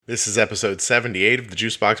This is episode 78 of the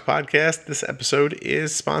Juicebox Podcast. This episode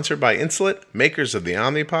is sponsored by Insulet, makers of the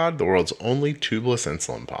Omnipod, the world's only tubeless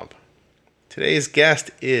insulin pump. Today's guest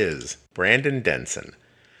is Brandon Denson.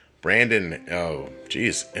 Brandon,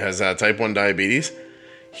 has type 1 diabetes.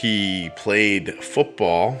 He played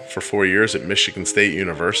football for 4 years at Michigan State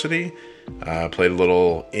University. Played a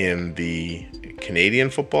little in the Canadian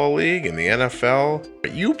Football League, in the NFL.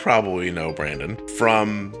 But you probably know Brandon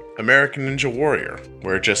from American Ninja Warrior,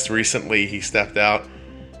 where just recently he stepped out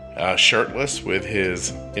shirtless with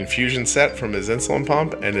his infusion set from his insulin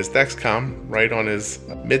pump and his Dexcom right on his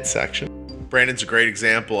midsection. Brandon's a great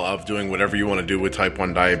example of doing whatever you want to do with type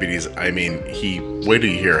 1 diabetes. I mean, wait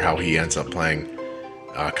till you hear how he ends up playing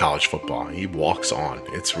college football. He walks on.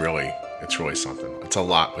 It's really something. It's a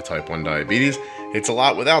lot with type 1 diabetes. It's a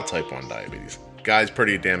lot without type 1 diabetes. Guy's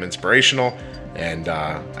pretty damn inspirational, and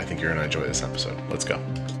I think you're going to enjoy this episode. Let's go.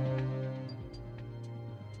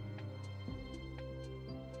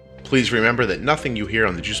 Please remember that nothing you hear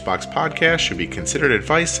on the Juicebox Podcast should be considered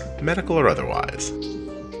advice, medical or otherwise.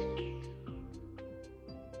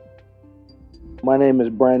 My name is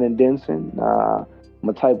Brandon Denson. I'm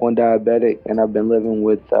a type 1 diabetic, and I've been living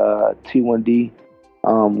with T1D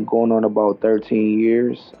going on about 13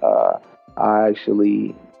 years. I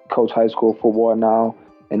actually coach high school football now,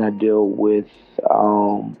 and I deal with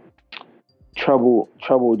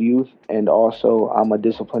troubled youth, and also I'm a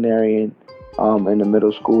disciplinarian in the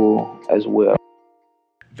middle school as well.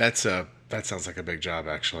 That sounds like a big job,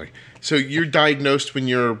 actually. So you're diagnosed when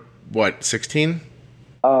you're, 16?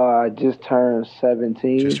 I just turned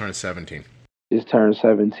 17. Just turned 17.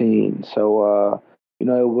 So,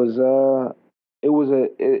 it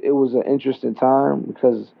was an interesting time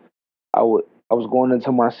because I was going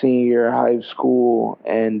into my senior year of high school,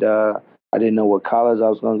 and I didn't know what college I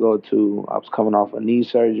was going to go to. I was coming off a knee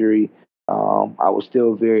surgery. I was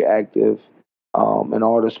still very active in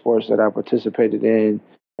all the sports that I participated in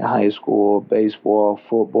high school: baseball,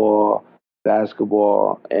 football,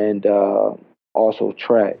 basketball, and also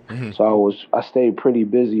track. Mm-hmm. So I stayed pretty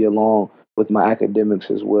busy along with my academics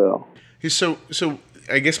as well. So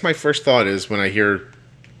I guess my first thought is when I hear,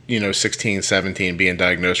 16, 17 being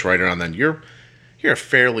diagnosed right around then, you're a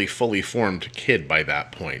fairly fully formed kid by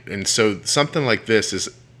that point. And so something like this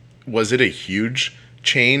was it a huge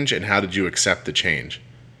change, and how did you accept the change?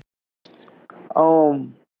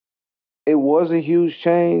 It was a huge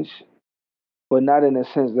change, but not in the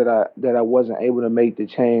sense that I wasn't able to make the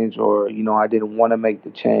change, or I didn't want to make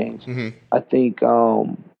the change. Mm-hmm. I think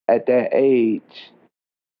at that age,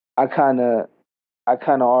 I kind of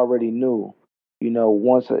already knew,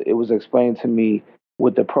 once it was explained to me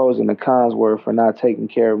what the pros and the cons were for not taking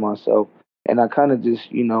care of myself, and I kind of just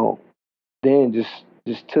then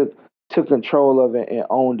just took control of it and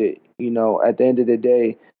owned it. At the end of the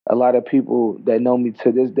day, a lot of people that know me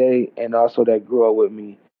to this day, and also that grew up with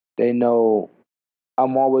me, they know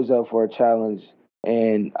I'm always up for a challenge,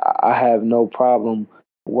 and I have no problem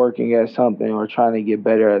working at something or trying to get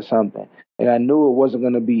better at something. And I knew it wasn't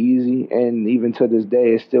going to be easy, and even to this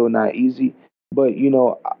day, it's still not easy. But,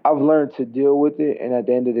 I've learned to deal with it, and at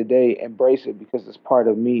the end of the day, embrace it because it's part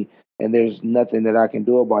of me, and there's nothing that I can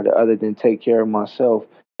do about it other than take care of myself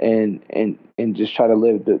and just try to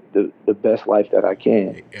live the best life that I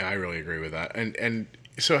can. Yeah, I really agree with that. And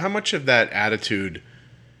so how much of that attitude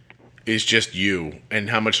is just you, and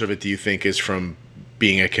how much of it do you think is from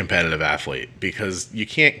being a competitive athlete? Because you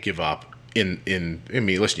can't give up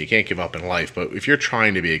listen, you can't give up in life, but if you're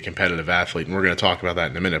trying to be a competitive athlete, and we're going to talk about that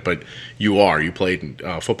in a minute, but you played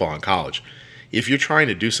football in college. If you're trying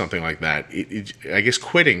to do something like that, I guess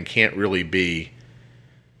quitting can't really be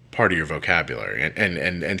part of your vocabulary,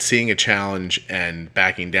 and seeing a challenge and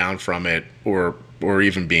backing down from it, or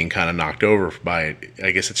even being kind of knocked over by it,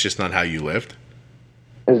 I guess it's just not how you lived.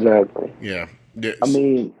 Exactly. Yeah. I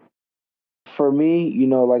mean, for me,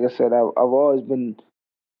 like I said, I've always been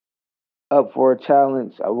up for a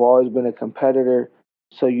challenge. I've always been a competitor.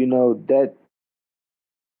 So, that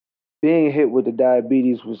being hit with the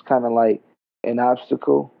diabetes was kind of like an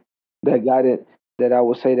obstacle that got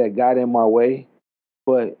in my way.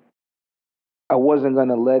 But I wasn't going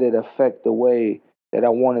to let it affect the way that I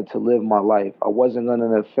wanted to live my life. I wasn't going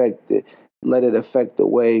to let it affect the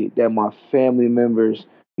way that my family members,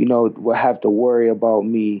 would have to worry about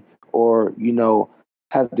me, or,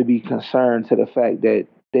 have to be concerned to the fact that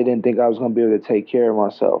they didn't think I was going to be able to take care of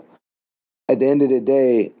myself. At the end of the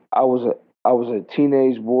day, I was a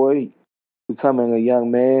teenage boy becoming a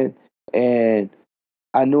young man, and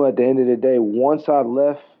I knew at the end of the day, once I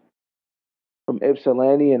left from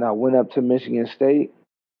Ypsilanti and I went up to Michigan State,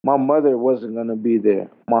 my mother wasn't going to be there.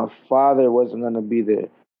 My father wasn't going to be there.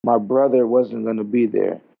 my brother wasn't going to be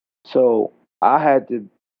there. So I had to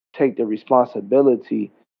take the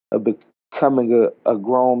responsibility of becoming a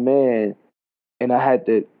grown man, and I had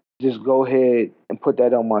to just go ahead and put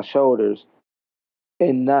that on my shoulders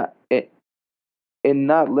and not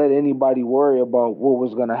let anybody worry about what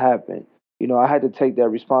was going to happen. I had to take that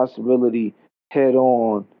responsibility head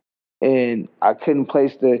on, and I couldn't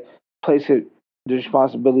place it the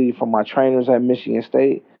responsibility from my trainers at Michigan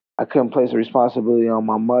State. I couldn't place the responsibility on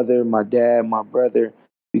my mother, my dad, my brother,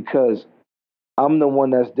 because I'm the one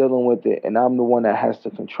that's dealing with it, and I'm the one that has to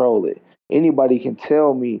control it. Anybody can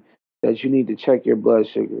tell me that you need to check your blood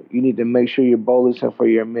sugar. You need to make sure you're bolusing for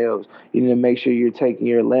your meals. You need to make sure you're taking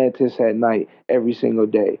your Lantus at night every single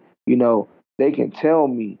day. They can tell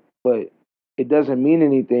me, but it doesn't mean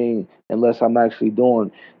anything unless I'm actually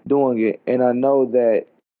doing it. And I know that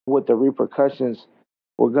what the repercussions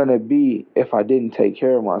were gonna be if I didn't take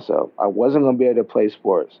care of myself. I wasn't gonna be able to play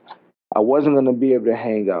sports. I wasn't going to be able to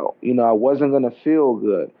hang out. I wasn't going to feel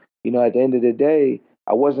good. At the end of the day,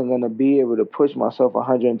 I wasn't going to be able to push myself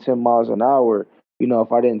 110 miles an hour,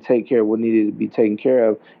 if I didn't take care of what needed to be taken care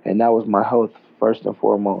of. And that was my health first and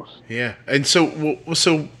foremost. Yeah. And so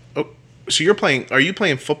are you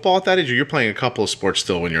playing football at that age, or you're playing a couple of sports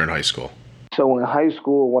still when you're in high school? So in high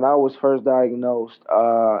school, when I was first diagnosed,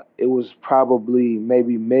 it was probably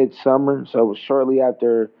maybe midsummer. So it was shortly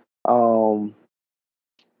after,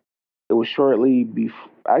 it was shortly before,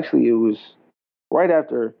 actually, it was right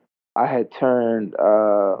after I had turned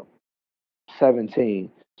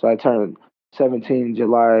 17. So I turned 17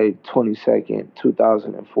 July 22nd,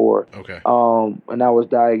 2004. Okay. And I was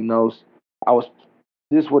diagnosed.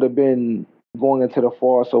 This would have been going into the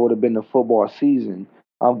fall, so it would have been the football season.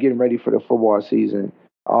 I'm getting ready for the football season.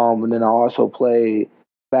 And then I also played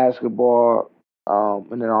basketball,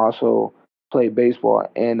 and then I also played baseball,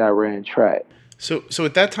 and I ran track. So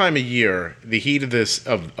at that time of year, the heat of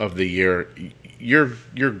the year,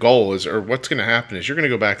 your goal is, or what's going to happen is, you're going to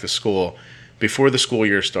go back to school before the school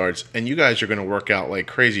year starts, and you guys are going to work out like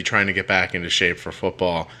crazy trying to get back into shape for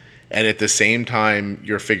football. And at the same time,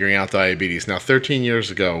 you're figuring out diabetes. Now, 13 years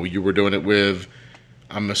ago, you were doing it with,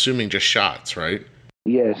 I'm assuming, just shots, right?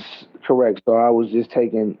 Yes, correct. So I was just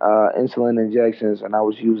taking insulin injections, and I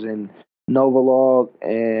was using Novolog,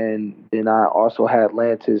 and then I also had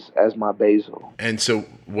Lantus as my basal. And so,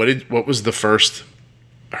 what was the first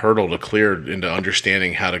hurdle to clear into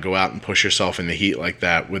understanding how to go out and push yourself in the heat like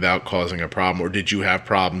that without causing a problem, or did you have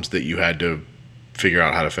problems that you had to figure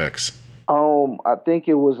out how to fix? I think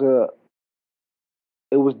it was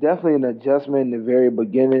definitely an adjustment in the very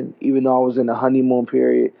beginning, even though I was in the honeymoon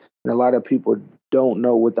period, and a lot of people don't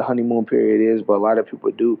know what the honeymoon period is, but a lot of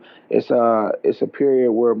people do. It's a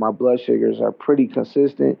period where my blood sugars are pretty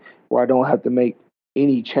consistent, where I don't have to make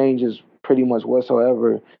any changes pretty much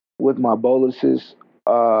whatsoever with my boluses.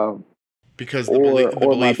 Because the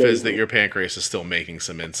belief is that your pancreas is still making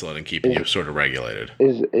some insulin and keeping you sort of regulated.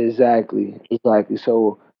 Exactly.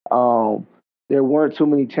 So there weren't too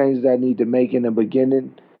many changes that I need to make in the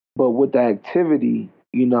beginning, but with the activity,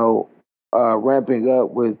 ramping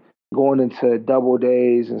up with going into double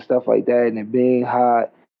days and stuff like that, and it being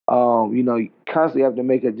hot, you constantly have to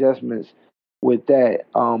make adjustments with that.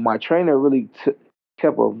 My trainer really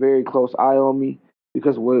kept a very close eye on me,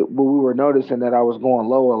 because we were noticing that I was going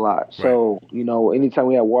low a lot. So, anytime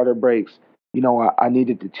we had water breaks, I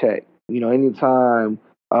needed to check. Anytime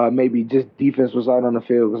maybe just defense was out on the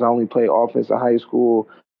field, because I only played offense in high school,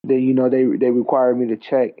 then, they required me to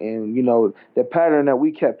check. And, the pattern that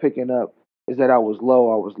we kept picking up is that I was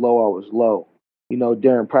low,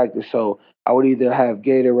 during practice. So I would either have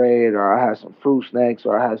Gatorade, or I had some fruit snacks,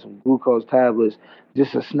 or I had some glucose tablets,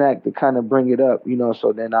 just a snack to kind of bring it up,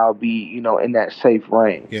 so then I'll be, in that safe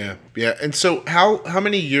range. Yeah. Yeah. And so how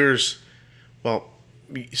many years, well,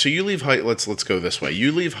 so you leave let's go this way.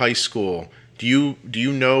 You leave high school. Do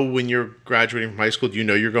you know when you're graduating from high school, do you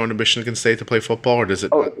know you're going to Michigan State to play football, or does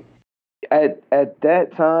it? At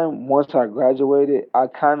that time, once I graduated, I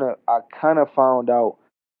kind of found out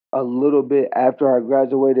a little bit after I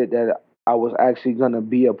graduated that I was actually going to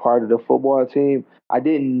be a part of the football team. I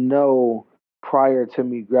didn't know prior to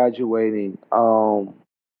me graduating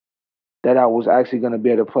that I was actually going to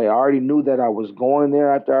be able to play. I already knew that I was going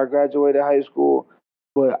there after I graduated high school,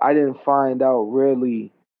 but I didn't find out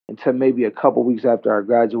really until maybe a couple weeks after I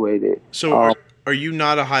graduated. So are you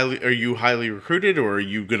highly recruited, or are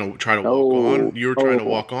you going to try to walk on? You're trying to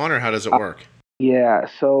walk on, or how does it work? Yeah,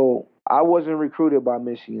 so I wasn't recruited by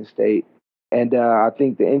Michigan State. And I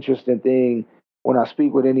think the interesting thing when I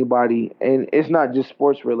speak with anybody, and it's not just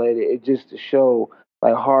sports related, it's just to show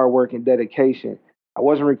like hard work and dedication. I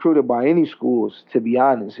wasn't recruited by any schools, to be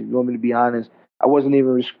honest. If you want me to be honest, I wasn't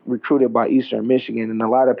even recruited by Eastern Michigan. And a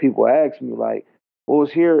lot of people ask me, like, well,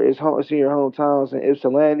 it's in your hometown, it's in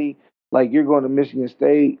Ypsilanti. Like, you're going to Michigan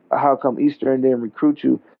State. How come Eastern didn't recruit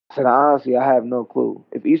you? I said, honestly, I have no clue.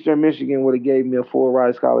 If Eastern Michigan would have gave me a full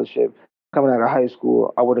ride scholarship coming out of high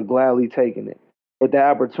school, I would have gladly taken it. But that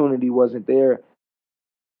opportunity wasn't there.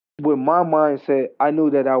 With my mindset, I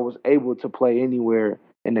knew that I was able to play anywhere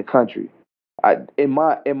in the country. In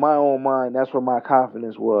my own mind, that's where my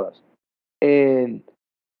confidence was. And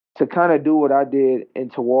to kind of do what I did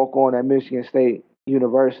and to walk on at Michigan State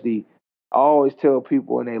University, I always tell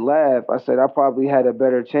people and they laugh. I said I probably had a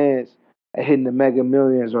better chance at hitting the Mega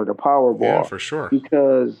Millions or the Yeah, Powerball for sure.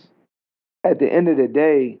 because at the end of the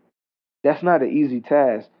day, that's not an easy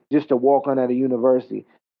task just to walk on at a university.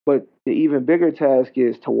 But the even bigger task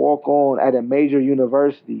is to walk on at a major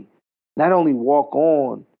university, not only walk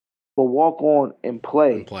on, but walk on and And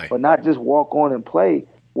play. play. But not just walk on and play,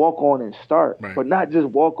 walk on and start. Right. But not just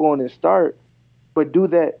walk on and start, but do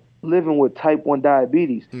that living with type 1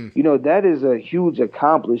 diabetes. That is a huge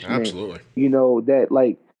accomplishment. Absolutely. That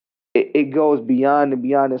like it goes beyond and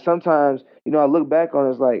beyond. And sometimes, I look back on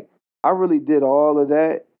it, it's like, I really did all of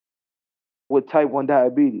that with type 1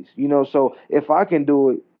 diabetes. So if I can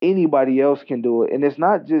do it, anybody else can do it. And it's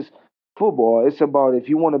not just football. It's about if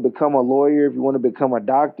you want to become a lawyer, if you want to become a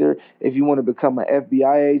doctor, if you want to become an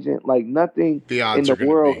FBI agent, like nothing The in odds the are gonna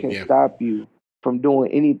world be, can yeah. stop you from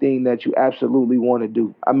doing anything that you absolutely want to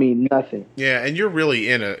do. I mean, nothing. Yeah, and you're really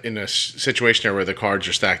in a situation there where the cards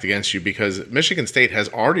are stacked against you because Michigan State has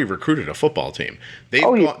already recruited a football team.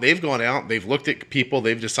 They've gone out, they've looked at people,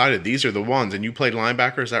 they've decided these are the ones, and you played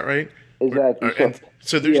linebacker, is that right? Exactly.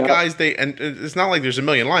 So there's yeah. guys and it's not like there's a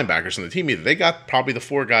million linebackers on the team either. They got probably the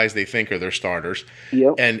 4 guys they think are their starters.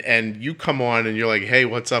 Yep. And you come on and you're like, hey,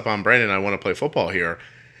 what's up? I'm Brandon. I want to play football here.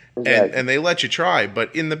 Exactly. And they let you try,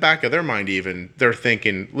 but in the back of their mind, even they're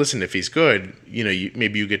thinking, listen, if he's good,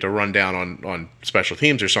 maybe you get to run down on special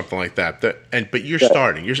teams or something like that. But you're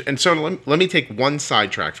starting. And so let me take one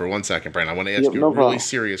sidetrack for 1 second, Brandon. I want to ask you a really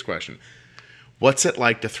serious question. What's it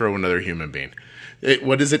like to throw another human being?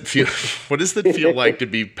 What does it feel? What does it feel like to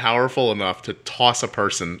be powerful enough to toss a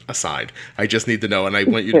person aside? I just need to know, and I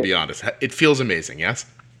want you to be honest. It feels amazing, yes?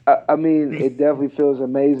 I mean, it definitely feels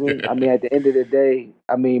amazing. I mean, at the end of the day,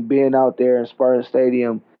 I mean, being out there in Spartan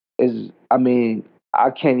Stadium is, I mean,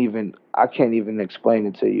 I can't even explain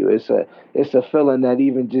it to you. It's a feeling that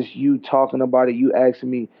even just you talking about it, you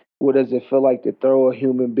asking me, what does it feel like to throw a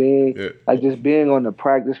human being? Yeah. Like just being on the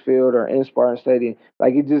practice field or in Spartan Stadium,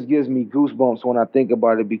 like it just gives me goosebumps when I think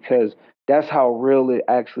about it because that's how real it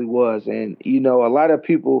actually was. And a lot of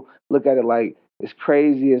people look at it like it's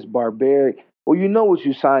crazy, it's barbaric. Well, you know what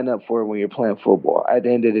you sign up for when you're playing football. At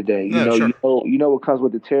the end of the day, Sure. you know what comes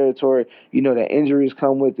with the territory. You know that injuries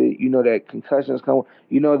come with it. You know that concussions come.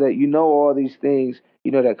 You know all these things.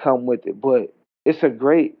 That come with it. But it's a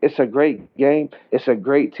great game. It's a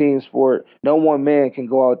great team sport. No one man can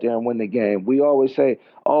go out there and win the game. We always say,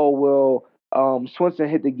 oh well, Swinson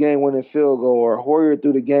hit the game-winning field goal, or Hoyer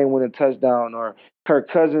threw the game-winning touchdown, or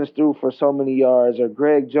Kirk Cousins threw for so many yards, or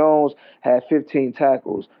Greg Jones had 15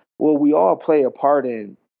 tackles. Well, we all play a part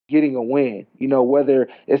in getting a win. Whether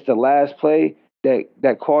it's the last play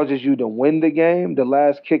that causes you to win the game, the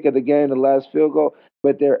last kick of the game, the last field goal,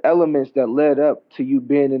 but there are elements that led up to you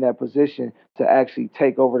being in that position to actually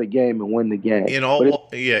take over the game and win the game. In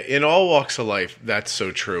all walks of life, that's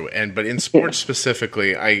so true. But in sports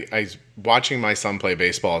specifically, I watching my son play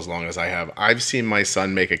baseball as long as I have, I've seen my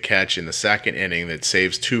son make a catch in the second inning that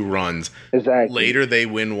saves 2 runs. Exactly. Later, they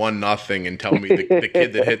win 1-0 and tell me the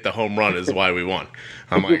kid that hit the home run is why we won.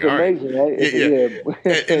 I'm like, all right,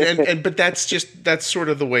 yeah. But that's sort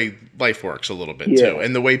of the way life works a little bit too,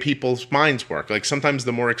 and the way people's minds work. Like sometimes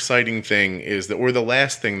the more exciting thing is or the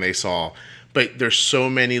last thing they saw. But there's so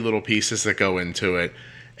many little pieces that go into it.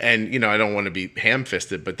 And, I don't want to be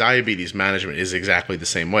ham-fisted, but diabetes management is exactly the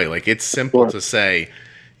same way. Like, it's simple to say,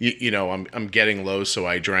 I'm getting low, so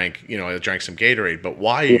I drank some Gatorade. But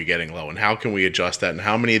why are you getting low? And how can we adjust that? And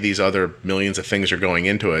how many of these other millions of things are going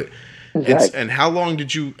into it? Exactly. And how long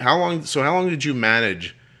did you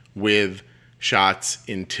manage with shots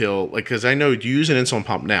until, because I know you use an insulin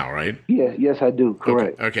pump now, right? Yes, I do.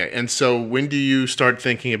 Correct. Okay. And so when do you start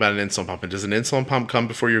thinking about an insulin pump? And does an insulin pump come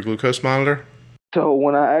before your glucose monitor? So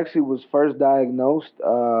when I actually was first diagnosed,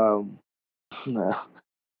 I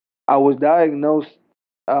was diagnosed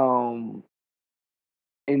in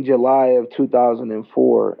July of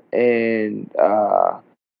 2004, and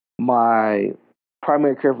my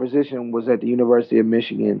primary care physician was at the University of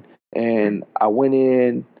Michigan, and I went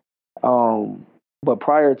in. But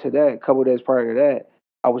prior to that, a couple of days prior to that,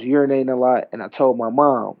 I was urinating a lot, and I told my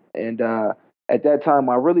mom. And at that time,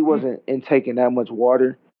 I really wasn't intaking that much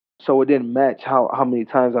water, so it didn't match how many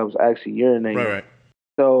times I was actually urinating. Right.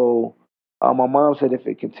 So my mom said if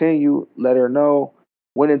it continued, let her know.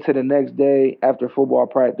 Went into the next day after football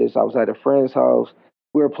practice. I was at a friend's house.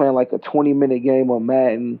 We were playing like a 20-minute game on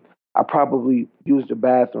Madden. I probably used the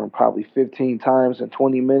bathroom probably 15 times in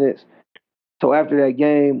 20 minutes. So after that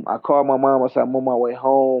game, I called my mom. I said, I'm on my way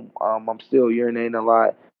home. I'm still urinating a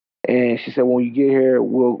lot. And she said, when you get here,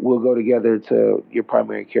 we'll go together to your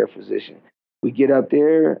primary care physician. We get up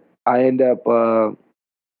there. I end up, I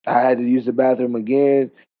had to use the bathroom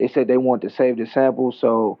again. They said they want to save the sample.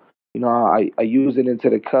 So, I used it into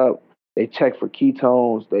the cup. They checked for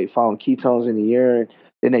ketones. They found ketones in the urine.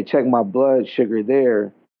 Then they checked my blood sugar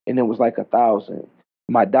there, and it was like 1,000.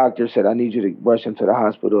 My doctor said, I need you to rush into the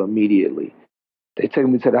hospital immediately. They took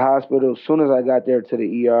me to the hospital. As soon as I got there to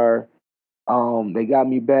the ER, they got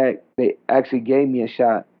me back. They actually gave me a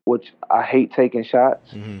shot, which I hate taking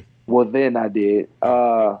shots. Mm-hmm. Well, then I did.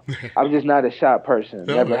 I'm just not a shot person.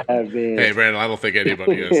 No, Never have been. Hey, Brandon, I don't think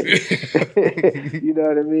anybody is. You know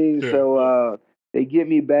what I mean? Yeah. So they get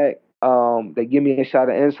me back. They give me a shot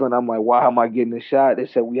of insulin. I'm like, why am I getting a shot? They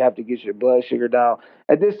said, we have to get your blood sugar down.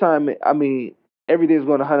 At this time, I mean, everything's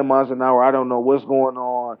going 100 miles an hour. I don't know what's going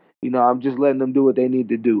on. I'm just letting them do what they need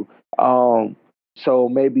to do. So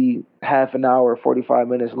maybe half an hour, 45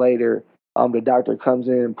 minutes later, the doctor comes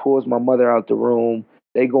in, pulls my mother out the room.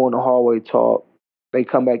 They go in the hallway, talk. They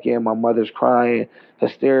come back in. My mother's crying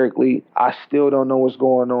hysterically. I still don't know what's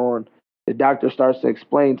going on. The doctor starts to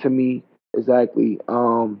explain to me exactly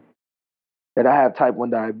that I have type 1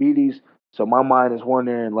 diabetes. So my mind is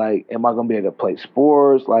wondering, like, am I going to be able to play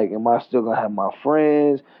sports? Like, am I still going to have my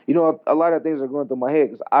friends? A lot of things are going through my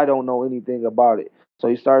head because I don't know anything about it. So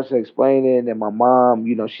he starts to explain it, and my mom,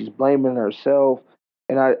 she's blaming herself.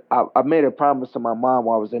 And I made a promise to my mom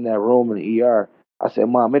while I was in that room in the ER. I said,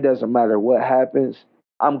 Mom, it doesn't matter what happens.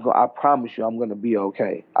 I promise you I'm going to be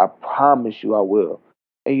okay. I promise you I will.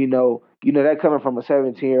 And, that coming from a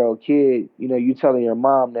 17-year-old kid, you telling your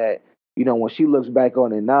mom that, when she looks back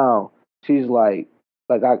on it now, she's like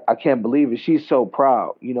I can't believe it. She's so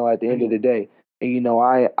proud, at the end of the day. And,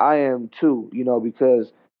 I am too,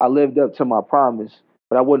 because I lived up to my promise,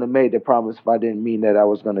 but I wouldn't have made the promise if I didn't mean that I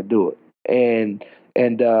was going to do it.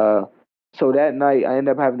 And so that night I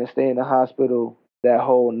ended up having to stay in the hospital that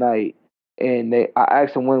whole night. And I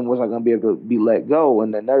asked them when was I going to be able to be let go.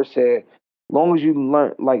 And the nurse said, long as you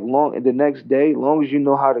learn, the next day, long as you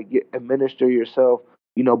know how to administer yourself,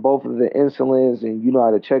 both of the insulins and you know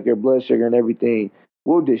how to check your blood sugar and everything,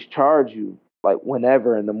 we'll discharge you like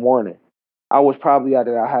whenever in the morning. I was probably out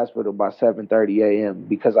of the hospital by 7:30 a.m.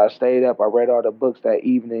 because I stayed up. I read all the books that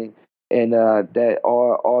evening and that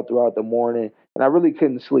all throughout the morning. And I really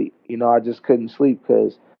couldn't sleep. I just couldn't sleep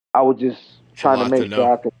because I was just trying to make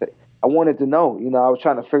sure I wanted to know. I was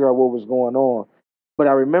trying to figure out what was going on. But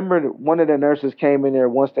I remember one of the nurses came in there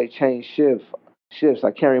once they changed shifts.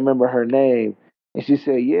 I can't remember her name. And she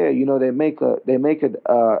said, yeah, they make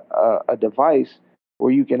a device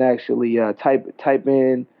where you can actually type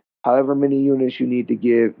in however many units you need to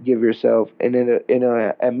give yourself, and then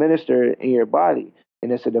administer it in your body.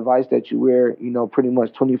 And it's a device that you wear, pretty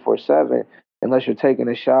much 24/7, unless you're taking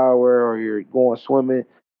a shower or you're going swimming.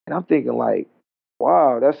 And I'm thinking like,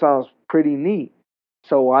 wow, that sounds pretty neat.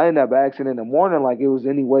 So I ended up asking in the morning, like, it was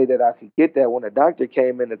any way that I could get that when the doctor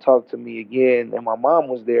came in to talk to me again, and my mom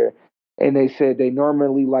was there, and they said they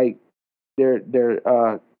normally like their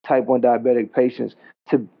type 1 diabetic patients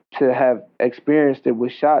to have experienced it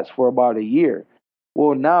with shots for about a year.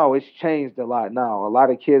 Well, now it's changed a lot now. A lot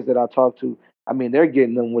of kids that I talk to, I mean, they're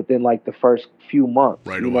getting them within like the first few months.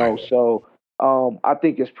 Right away. So I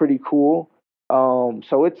think it's pretty cool.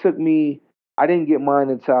 So it took me, I didn't get mine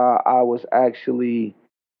until I was actually,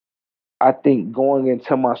 I think, going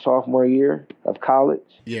into my sophomore year of college.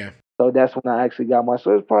 Yeah. So that's when I actually got mine.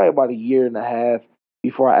 So it was probably about a year and a half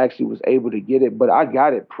before I actually was able to get it. But I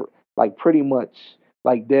got it pretty much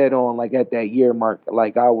like dead on, like at that year mark.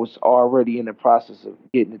 Like I was already in the process of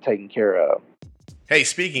getting it taken care of. Hey,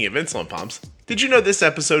 speaking of insulin pumps, did you know this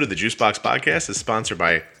episode of the Juicebox Podcast is sponsored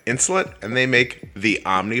by Insulet, and they make the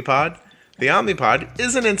Omnipod? The Omnipod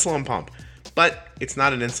is an insulin pump, but it's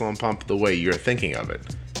not an insulin pump the way you're thinking of it.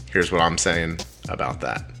 Here's what I'm saying about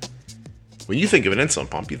that. When you think of an insulin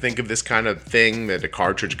pump, you think of this kind of thing that a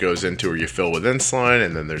cartridge goes into where you fill with insulin,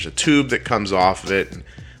 and then there's a tube that comes off of it, and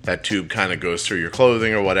that tube kind of goes through your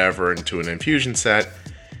clothing or whatever into an infusion set,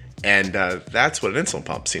 and that's what an insulin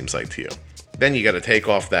pump seems like to you. Then you got to take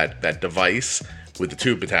off that device with the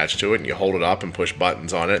tube attached to it, and you hold it up and push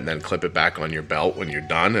buttons on it and then clip it back on your belt when you're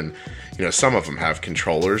done. And, some of them have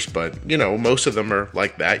controllers, but, most of them are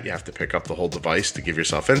like that. You have to pick up the whole device to give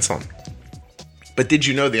yourself insulin. But did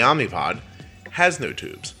you know the Omnipod has no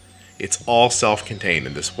tubes? It's all self-contained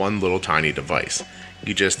in this one little tiny device.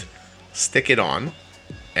 You just stick it on,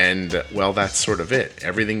 and, well, that's sort of it.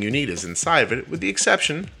 Everything you need is inside of it, with the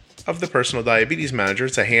exception of the Personal Diabetes Manager.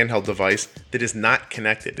 It's a handheld device that is not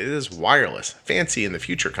connected. It is wireless, fancy in the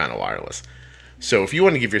future kind of wireless. So if you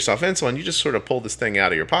want to give yourself insulin, you just sort of pull this thing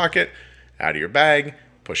out of your pocket, out of your bag,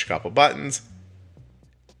 push a couple buttons,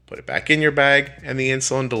 put it back in your bag, and the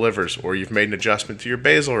insulin delivers. Or you've made an adjustment to your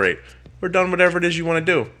basal rate, or done whatever it is you want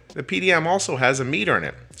to do. The PDM also has a meter in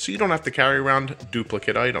it, so you don't have to carry around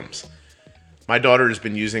duplicate items. My daughter has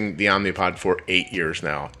been using the Omnipod for 8 years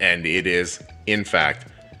now, and it is, in fact,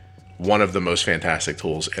 one of the most fantastic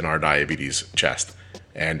tools in our diabetes chest,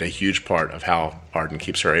 and a huge part of how Arden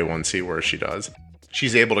keeps her A1C where she does.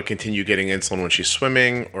 She's able to continue getting insulin when she's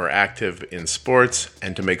swimming or active in sports,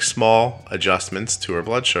 and to make small adjustments to her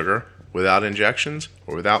blood sugar without injections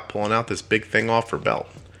or without pulling out this big thing off her belt.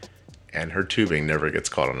 And her tubing never gets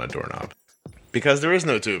caught on a doorknob. Because there is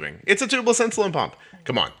no tubing. It's a tubeless insulin pump.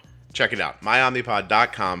 Come on. Check it out,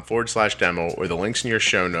 myomnipod.com/demo, or the links in your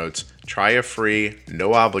show notes. Try a free,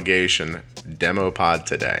 no obligation demo pod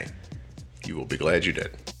today. You will be glad you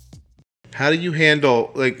did. How do you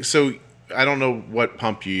handle, so I don't know what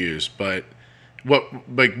pump you use, but what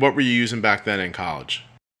were you using back then in college?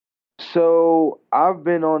 So I've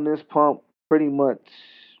been on this pump pretty much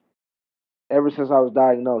ever since I was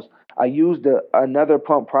diagnosed. I used another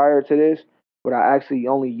pump prior to this, but I actually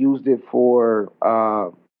only used it for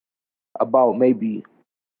about maybe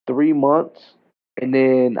 3 months, and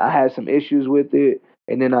then I had some issues with it,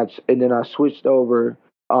 and then I switched over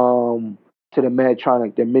to the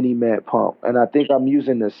Medtronic, the Mini Med pump, and I think I'm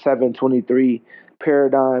using the 723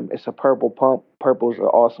 Paradigm. It's a purple pump. Purple's an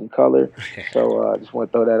awesome color, so I just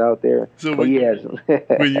want to throw that out there. So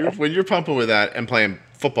when you're pumping with that and playing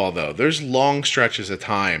football, though, there's long stretches of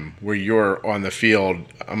time where you're on the field.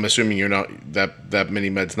 I'm assuming you're not that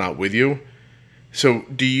Mini Med's not with you. So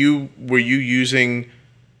were you using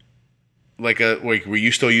were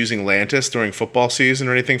you still using Lantus during football season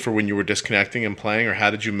or anything for when you were disconnecting and playing, or how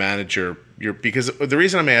did you manage your because the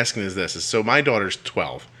reason I'm asking is this is so my daughter's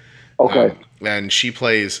 12. Okay. And she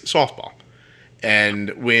plays softball.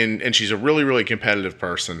 And she's a really, really competitive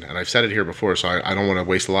person, and I've said it here before, so I don't want to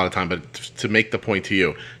waste a lot of time, but to make the point to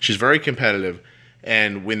you, she's very competitive,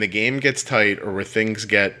 and when the game gets tight or where things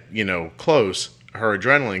get, close, her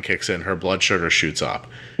adrenaline kicks in, her blood sugar shoots up.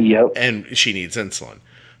 Yep. And she needs insulin.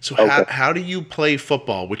 So okay. how do you play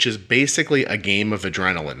football, which is basically a game of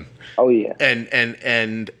adrenaline? Oh yeah.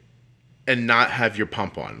 And not have your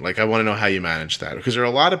pump on? I want to know how you manage that, because there are a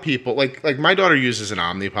lot of people like my daughter uses an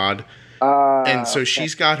Omnipod. And so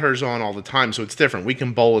she's got hers on all the time, so it's different. We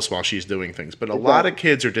can bolus while she's doing things, but a lot of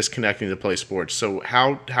kids are disconnecting to play sports. So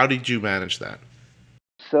how did you manage that?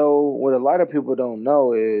 So what a lot of people don't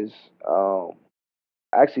know is I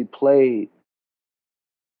actually played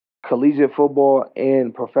collegiate football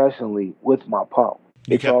and professionally with my pump.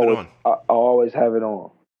 You kept it on? I always have it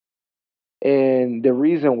on. And the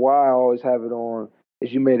reason why I always have it on,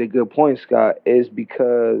 as you made a good point, Scott, is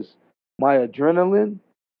because my adrenaline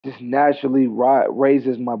just naturally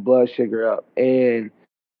raises my blood sugar up. And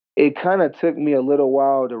it kind of took me a little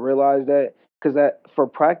while to realize that, because for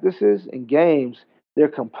practices and games, they're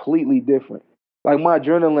completely different. My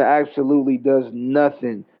adrenaline absolutely does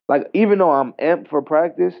nothing. Even though I'm amped for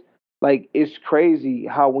practice, it's crazy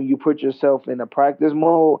how when you put yourself in a practice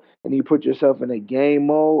mode and you put yourself in a game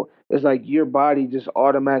mode, it's your body just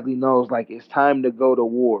automatically knows it's time to go to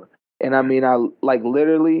war. And I mean, I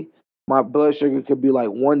literally, my blood sugar could be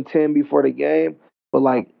 110 before the game, but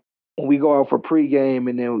when we go out for pregame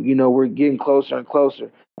and then we're getting closer and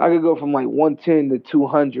closer, I could go from 110 to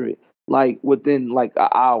 200 within an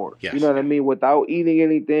hour. Yes. You know what I mean? Without eating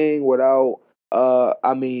anything, without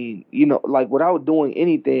without doing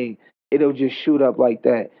anything, it'll just shoot up like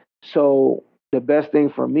that. So the best thing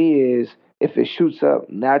for me is if it shoots up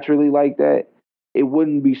naturally like that, it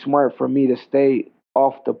wouldn't be smart for me to stay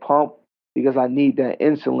off the pump, because I need that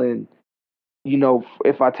insulin.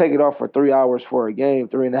 If I take it off for 3 hours for a game,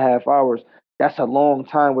 3.5 hours, that's a long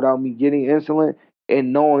time without me getting insulin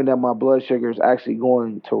and knowing that my blood sugar is actually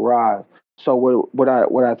going to rise. So what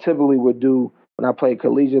I typically would do when I played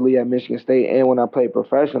collegiately at Michigan State and when I played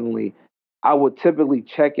professionally, I would typically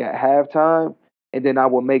check at halftime, and then I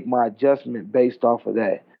would make my adjustment based off of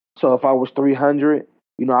that. So if I was 300,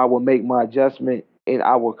 I would make my adjustment and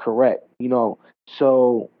I would correct,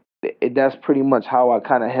 So that's pretty much how I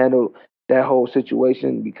kind of handled that whole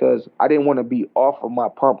situation because I didn't want to be off of my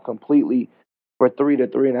pump completely for 3 to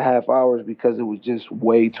 3.5 hours because it was just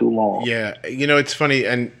way too long. Yeah, it's funny,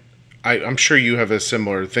 and I'm sure you have a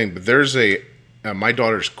similar thing, but there's my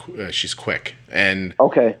daughter's she's quick, and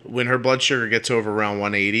Okay. when her blood sugar gets over around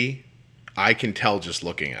 180, I can tell just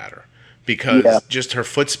looking at her Yeah. because just her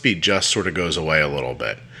foot speed just sort of goes away a little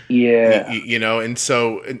bit. Yeah. And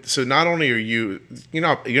so not only are you're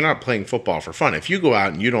not playing football for fun. If you go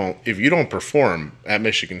out and if you don't perform at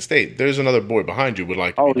Michigan State, there's another boy behind you would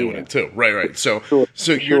like to be doing it too. Right. So Sure.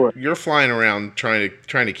 so Sure. you're flying around trying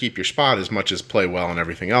to keep your spot as much as play well and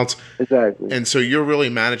everything else. Exactly. And so you're really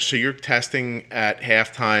managed. So you're testing at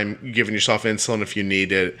halftime, giving yourself insulin if you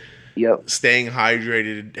need it. Yep. Staying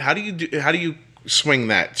hydrated. How do you swing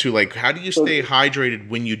that to, like, how do you stay hydrated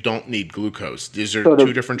when you don't need glucose? Is there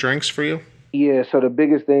two different drinks for you? Yeah, so the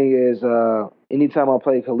biggest thing is anytime I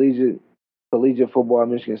play collegiate football at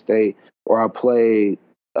Michigan State or I play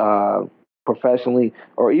professionally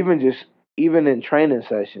or even in training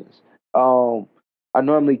sessions, I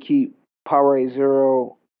normally keep Powerade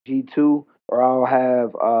Zero G2 or I'll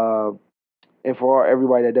have and for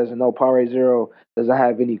everybody that doesn't know, Powerade Zero doesn't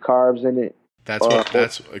have any carbs in it.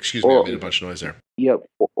 Excuse me, I made a bunch of noise there. Yep,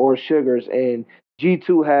 or sugars. And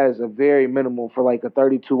G2 has a very minimal, for like a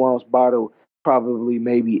 32-ounce bottle, probably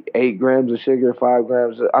maybe 8 grams of sugar, 5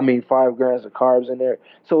 grams of carbs in there.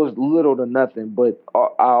 So it's little to nothing. But I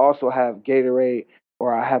also have Gatorade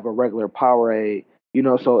or I have a regular Powerade.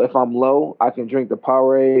 So if I'm low, I can drink the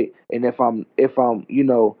Powerade. And if I'm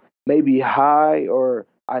maybe high or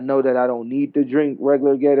I know that I don't need to drink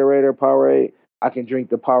regular Gatorade or Powerade, I can drink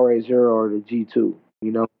the Powerade Zero or the G2.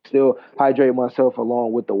 Still hydrate myself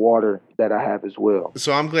along with the water that I have as well.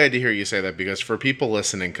 So I'm glad to hear you say that because for people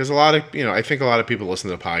listening, because I think a lot of people listen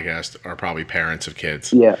to the podcast are probably parents of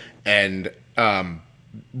kids. Yeah. And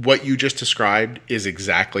what you just described is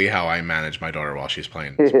exactly how I manage my daughter while she's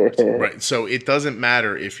playing sports. Right. So it doesn't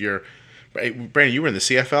matter if you're, Brandon, you were in the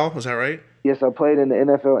CFL, is that right? Yes, I played in the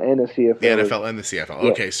NFL and the CFL. The NFL and the CFL. Yeah.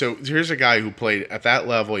 Okay, so here's a guy who played at that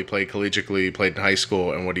level. He played collegiately, he played in high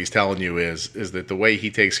school, and what he's telling you is that the way he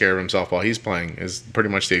takes care of himself while he's playing is pretty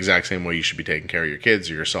much the exact same way you should be taking care of your kids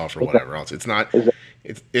or yourself or whatever else. It's not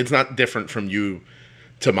it's not different from you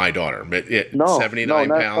to my daughter. But 79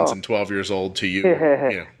 pounds and 12 years old to you.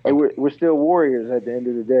 Hey, we're still warriors at the end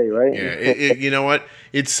of the day, right? Yeah. You know what?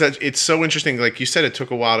 It's so interesting. Like you said, it took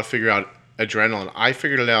a while to figure out adrenaline. I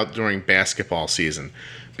figured it out during basketball season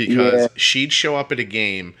because she'd show up at a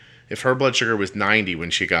game. If her blood sugar was 90 when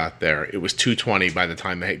she got there, it was 220 by the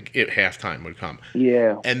time halftime would come.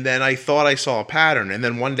 Yeah. And then I thought I saw a pattern, and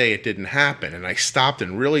then one day it didn't happen, and I stopped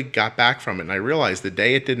and really got back from it, and I realized the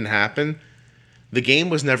day it didn't happen, the game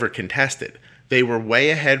was never contested. They were way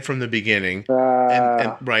ahead from the beginning,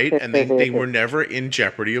 and they were never in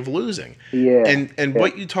jeopardy of losing. Yeah. And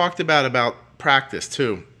what you talked about practice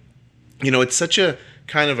too. It's such a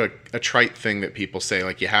kind of a trite thing that people say,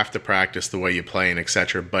 like you have to practice the way you play and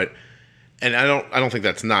etc. And I don't think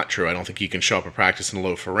that's not true. I don't think you can show up at practice and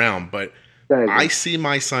loaf around. But I see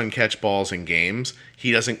my son catch balls in games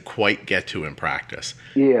he doesn't quite get to in practice.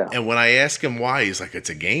 Yeah. And when I ask him why, he's like,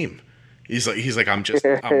 it's a game. He's like I'm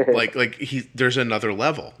there's another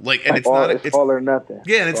level. Like, and it's all or nothing.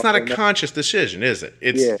 Yeah, and it's not a conscious decision, is it?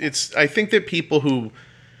 I think that people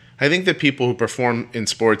who perform in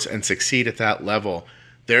sports and succeed at that level,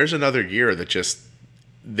 there's another gear that just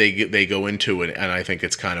they go into it, and I think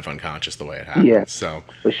it's kind of unconscious the way it happens. Yeah, so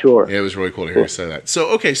for sure. Yeah, it was really cool to hear you say that. So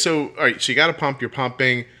all right, so you got to pump, you're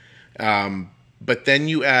pumping, but then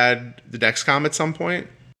you add the Dexcom at some point.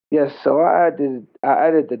 Yes, so I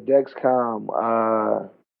added the Dexcom.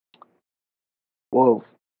 Well,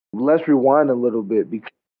 let's rewind a little bit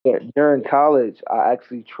because during college I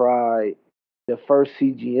actually tried the first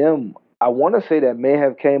CGM. I want to say that may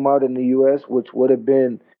have came out in the U.S., which would have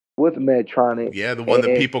been with Medtronic. Yeah, the one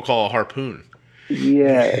that people call a harpoon.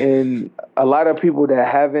 Yeah, and a lot of people that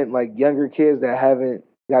haven't, like younger kids that haven't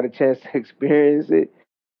got a chance to experience it.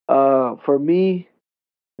 For me,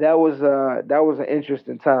 that was an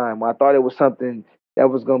interesting time. I thought it was something that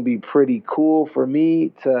was going to be pretty cool for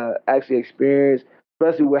me to actually experience,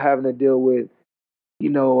 especially with having to deal with,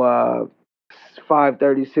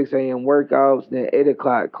 5:30, 6 a.m. workouts, then 8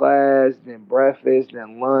 o'clock class, then breakfast,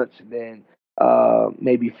 then lunch, then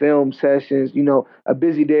maybe film sessions, a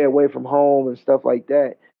busy day away from home and stuff like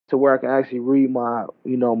that, to where I can actually read my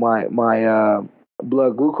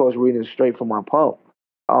blood glucose readings straight from my pump.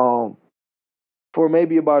 For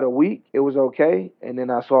maybe about a week, it was okay. And then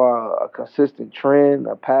I saw a consistent trend,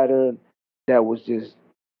 a pattern that was just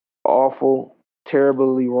awful.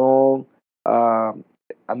 terribly wrong. I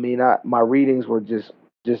mean, my readings were just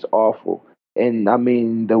awful, and I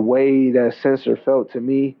mean the way that sensor felt to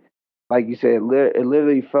me, like you said, it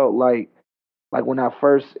literally felt like when I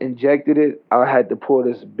first injected it, I had to pull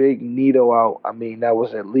this big needle out. I mean, that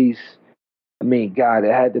was at least, I mean, God,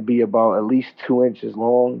 it had to be about at least 2 inches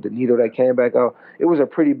long. The needle that came back out, it was a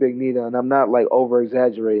pretty big needle, and I'm not like over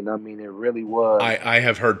exaggerating. I mean, it really was. I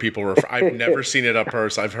have heard people refer. I've never seen it up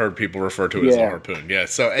close. I've heard people refer to it as a harpoon. Yeah.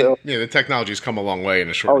 So, and the technology's come a long way in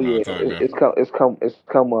a short amount of time. It's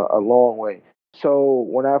come a long way. So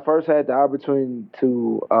when I first had the opportunity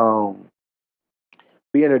to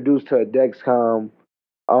be introduced to a Dexcom,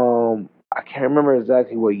 I can't remember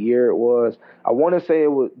exactly what year it was. I want to say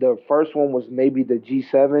it was the first one was maybe the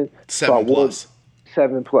G7. 7 Plus.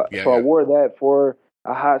 7 Plus. Yeah, so I wore that for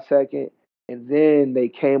a hot second, and then they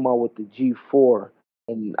came out with the G4,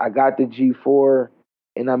 and I got the G4,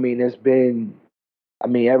 and I mean it's been, I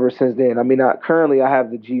mean ever since then. I mean currently I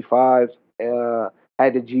have the G5. I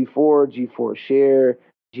had the G4, G4 Share,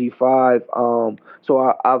 G5.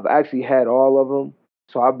 So I've actually had all of them.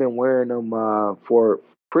 So I've been wearing them for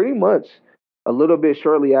pretty much a little bit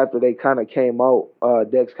shortly after they kind of came out.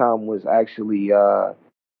 Dexcom was actually,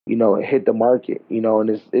 hit the market, and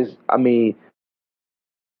it's I mean,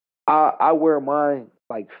 I wear mine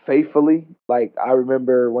like faithfully. Like I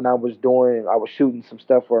remember when I was shooting some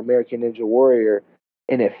stuff for American Ninja Warrior,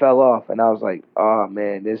 and it fell off, and I was like, oh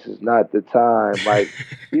man, this is not the time. Like,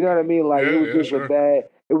 you know what I mean? Like it was just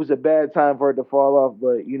it was a bad time for it to fall off,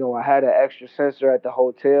 but I had an extra sensor at the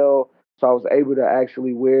hotel, so I was able to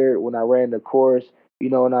actually wear it when I ran the course,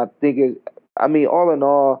 and I think I mean, all in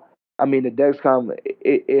all, I mean, the Dexcom,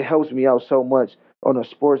 it helps me out so much on a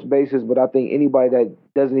sports basis, but I think anybody that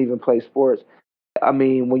doesn't even play sports, I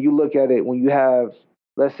mean, when you look at it, when you have,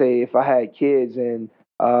 let's say if I had kids and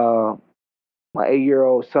my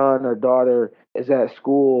 8-year-old son or daughter is at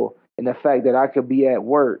school, and the fact that I could be at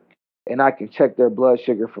work and I can check their blood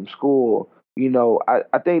sugar from school,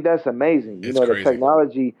 I think that's amazing. It's crazy. The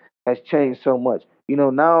technology has changed so much.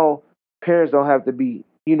 Now parents don't have to be,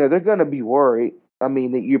 they're going to be worried. I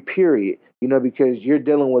mean, you're period, because you're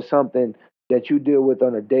dealing with something that you deal with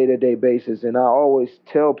on a day-to-day basis. And I always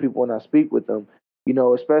tell people when I speak with them,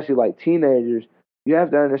 especially like teenagers, you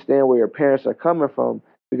have to understand where your parents are coming from,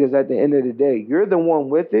 because at the end of the day, you're the one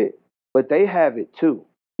with it, but they have it too.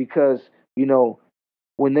 Because,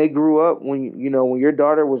 when they grew up, when your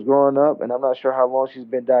daughter was growing up, and I'm not sure how long she's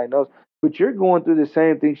been diagnosed, but you're going through the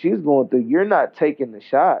same thing she's going through. You're not taking the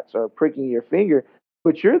shots or pricking your finger,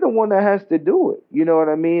 but you're the one that has to do it. You know what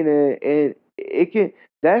I mean? And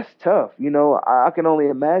that's tough. I can only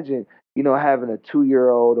imagine, having a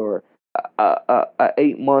 2-year-old or a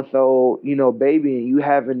 8-month-old, baby, and you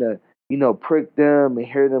having to, prick them and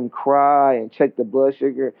hear them cry and check the blood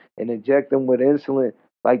sugar and inject them with insulin.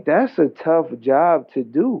 Like, that's a tough job to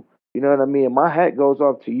do. You know what I mean? And my hat goes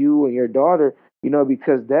off to you and your daughter,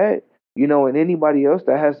 because that, and anybody else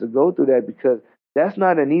that has to go through that, because that's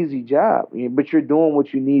not an easy job. But you're doing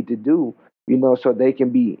what you need to do, so they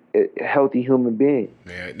can be a healthy human being.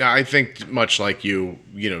 Yeah. Now, I think much like you,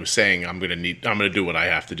 saying I'm going to do what I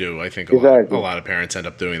have to do. I think a lot of parents end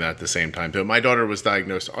up doing that at the same time. But my daughter was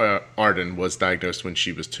diagnosed, Arden was diagnosed when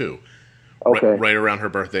she was 2. Okay. Right around her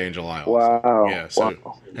birthday in July. Also. Wow. Yeah.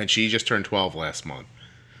 So, and she just turned 12 last month.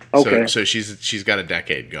 Okay. So she's got a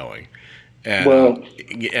decade going. And,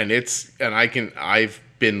 I've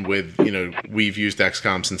been with, we've used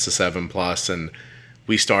Dexcom since the 7 Plus, and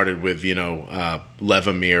we started with,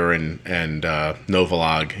 Levemir and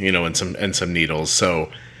Novolog, and some needles. So,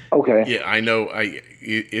 okay. Yeah, I know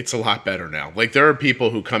it's a lot better now. Like, there are people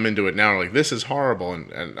who come into it now and are like, this is horrible.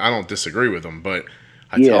 And I don't disagree with them, but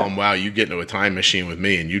I tell them, wow, you get into a time machine with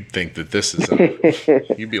me and you'd think that this is,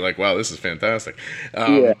 you'd be like, wow, this is fantastic.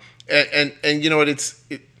 And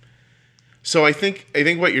so I think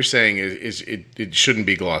what you're saying is it shouldn't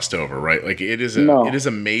be glossed over, right? Like it is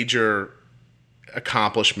a major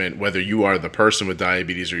accomplishment, whether you are the person with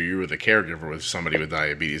diabetes or you are the caregiver with somebody with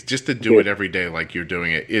diabetes. Just to do it every day like you're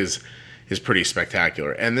doing it is pretty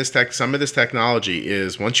spectacular. And some of this technology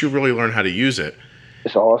is, once you really learn how to use it,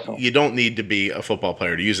 it's awesome. You don't need to be a football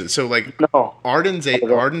player to use it. So, like, Arden's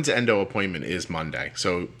endo appointment is Monday.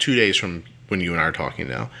 So 2 days from when you and I are talking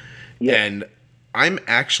now. Yeah. And I'm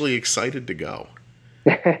actually excited to go.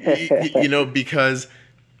 Because,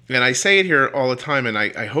 and I say it here all the time, and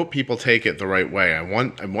I hope people take it the right way. I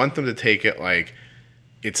want them to take it like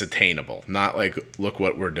it's attainable, not like, look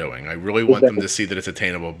what we're doing. I really want them to see that it's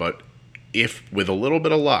attainable. But if, with a little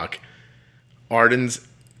bit of luck, Arden's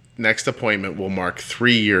next appointment will mark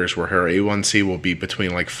 3 years where her A1C will be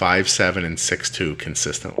between like 5.7 and 6.2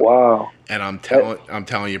 consistently. Wow. And I'm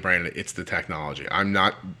telling you, Brandon, it's the technology. I'm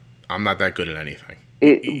not that good at anything.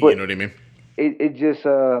 You know what I mean? It just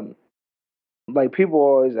like people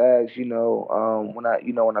always ask, when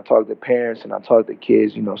I talk to parents and I talk to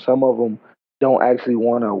kids, some of them don't actually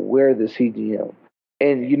want to wear the CGM.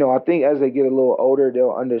 And, I think as they get a little older,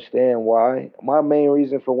 they'll understand why. My main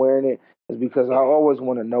reason for wearing it is because I always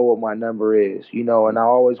want to know what my number is, and I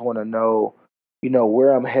always want to know,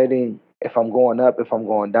 where I'm heading, if I'm going up, if I'm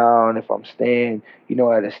going down, if I'm staying,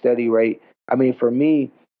 at a steady rate. I mean, for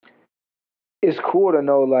me, it's cool to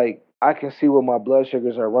know, like, I can see what my blood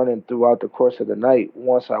sugars are running throughout the course of the night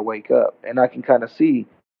once I wake up. And I can kind of see,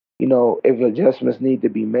 if adjustments need to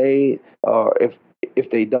be made or if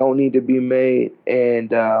they don't need to be made.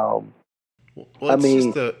 And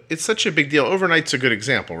it's such a big deal. Overnight's a good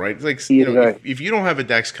example, right? Like, if you don't have a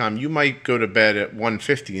Dexcom, you might go to bed at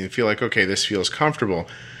 150 and feel like, okay, this feels comfortable.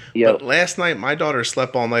 Yep. But last night, my daughter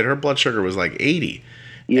slept all night. Her blood sugar was like 80.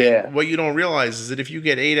 Yeah. And what you don't realize is that if you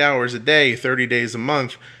get 8 hours a day, 30 days a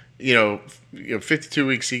month, 52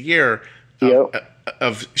 weeks a year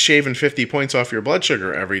of shaving 50 points off your blood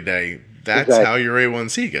sugar every day, that's how your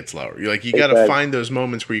A1C gets lower. You got to find those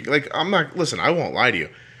moments where you, I won't lie to you.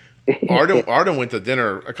 Arden went to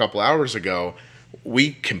dinner a couple hours ago.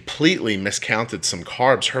 We completely miscounted some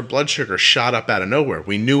carbs. Her blood sugar shot up out of nowhere.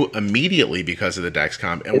 We knew immediately because of the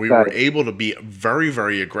Dexcom, and we were able to be very,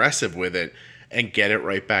 very aggressive with it and get it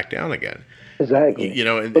right back down again. Exactly.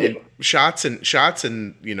 And shots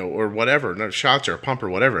and or whatever, no shots or a pump or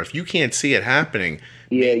whatever. If you can't see it happening,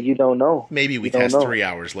 you don't know. Maybe we test 3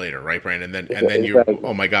 hours later, right, Brandon? And then you're,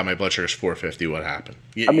 oh my God, my blood sugar is 450. What happened?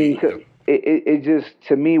 It just,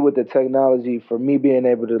 to me, with the technology, for me being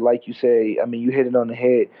able to, like you say, you hit it on the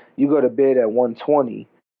head. You go to bed at 120,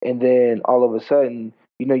 and then all of a sudden,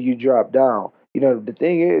 you drop down. The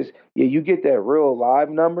thing is, you get that real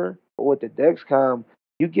live number, but with the Dexcom,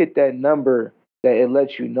 you get that number that it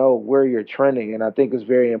lets you know where you're trending, and I think it's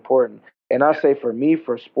very important. And I say for me,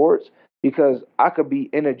 for sports, because I could be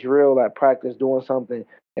in a drill at practice doing something,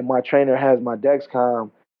 and my trainer has my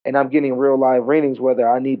Dexcom, and I'm getting real live readings whether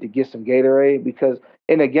I need to get some Gatorade, because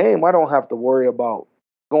in a game, I don't have to worry about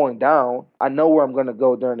going down. I know where I'm going to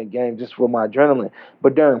go during the game just with my adrenaline.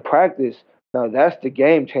 But during practice, now that's the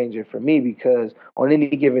game changer for me, because on any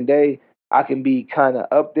given day, I can be kind of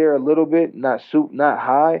up there a little bit, not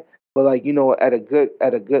high, but at a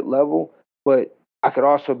good level. But I could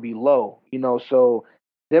also be low, So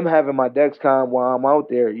them having my Dexcom while I'm out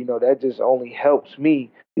there, that just only helps me,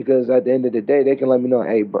 because at the end of the day, they can let me know,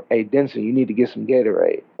 hey, Denson, you need to get some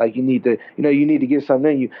Gatorade. Like, you need to get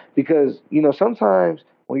something in you, because sometimes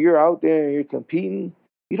when you're out there and you're competing,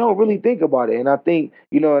 you don't really think about it. And I think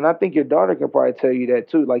your daughter can probably tell you that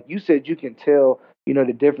too. Like you said, you can tell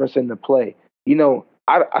the difference in the play.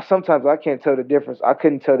 I sometimes I can't tell the difference. I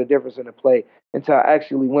couldn't tell the difference in the play until I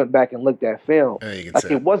actually went back and looked at film.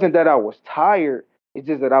 It wasn't that I was tired. It's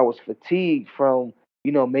just that I was fatigued from,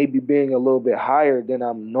 maybe being a little bit higher than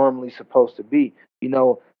I'm normally supposed to be,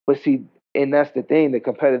 But see, and that's the thing, the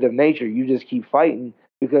competitive nature. You just keep fighting,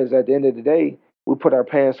 because at the end of the day, we put our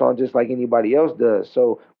pants on just like anybody else does.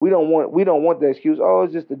 So we don't want the excuse, oh,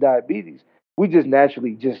 it's just the diabetes. We just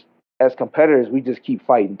naturally as competitors, we just keep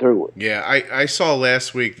fighting through it. Yeah, I saw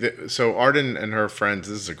last week so Arden and her friends,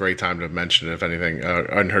 this is a great time to mention it, if anything,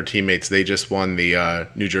 and her teammates, they just won the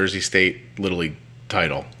New Jersey State Little League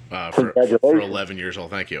title for 11 years old.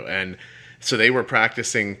 Thank you. And so they were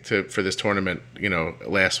practicing for this tournament,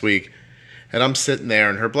 last week. And I'm sitting there,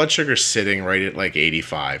 and her blood sugar's sitting right at like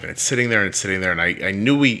 85, and it's sitting there. And I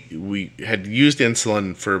knew we had used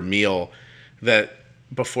insulin for a meal that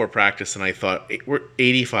before practice, and I thought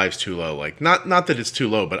 85 is too low. Like, not that it's too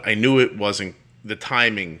low, but I knew it wasn't the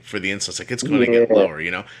timing for the insulin. It's like, it's going to get lower,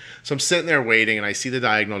 So I'm sitting there waiting, and I see the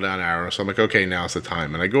diagonal down arrow. So I'm like, okay, now's the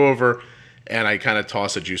time. And I go over, and I kind of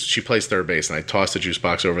toss a juice. She plays third base, and I tossed a juice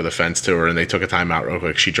box over the fence to her, and they took a timeout real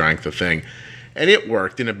quick. She drank the thing. And it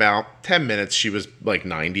worked. In about 10 minutes, she was like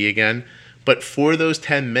 90 again. But for those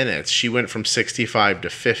 10 minutes, she went from 65 to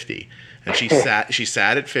 50. And she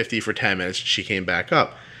sat at 50 for 10 minutes. She came back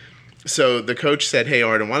up. So the coach said, hey,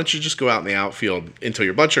 Arden, why don't you just go out in the outfield until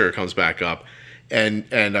your blood sugar comes back up and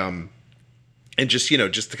just,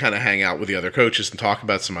 just to kind of hang out with the other coaches and talk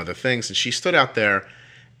about some other things. And she stood out there,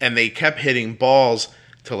 and they kept hitting balls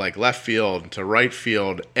to like left field, to right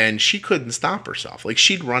field, and she couldn't stop herself. Like,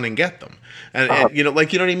 she'd run and get them. And you know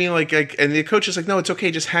what I mean? Like, and the coach is like, no, it's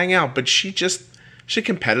okay, just hang out. But she's a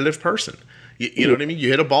competitive person. You know what I mean? You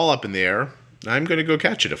hit a ball up in the air, I'm going to go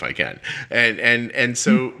catch it if I can. And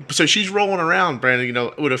so she's rolling around,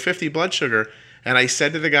 Brandon, with a 50 blood sugar. And I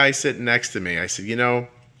said to the guy sitting next to me, I said,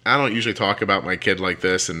 I don't usually talk about my kid like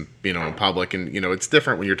this and, in public. And, it's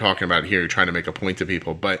different when you're talking about it here. You're trying to make a point to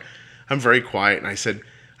people. But I'm very quiet. And I said,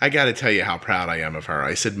 I got to tell you how proud I am of her.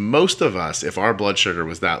 I said, most of us, if our blood sugar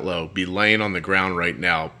was that low, be laying on the ground right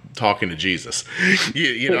now talking to Jesus.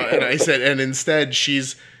 And I said, and instead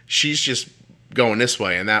she's just going this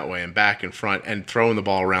way and that way and back and front and throwing the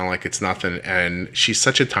ball around like it's nothing. And she's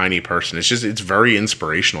such a tiny person. It's very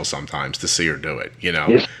inspirational sometimes to see her do it,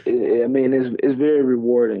 It's very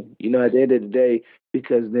rewarding, at the end of the day,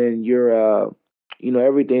 because then you're,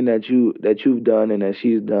 everything that you've done and that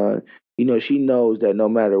she's done, she knows that no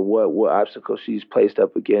matter what obstacle she's placed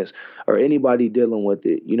up against or anybody dealing with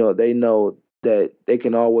it, they know that they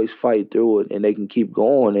can always fight through it and they can keep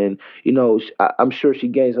going. And, I'm sure she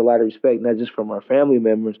gains a lot of respect, not just from her family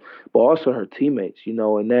members, but also her teammates,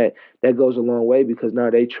 and that goes a long way because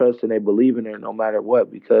now they trust and they believe in her no matter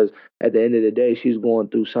what, because at the end of the day, she's going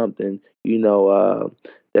through something,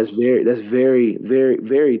 that's very, very,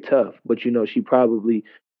 very tough. But, she probably,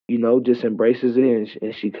 just embraces it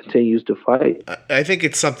and she continues to fight. I think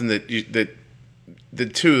it's something that the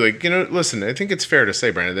two, listen, I think it's fair to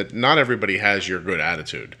say, Brandon, that not everybody has your good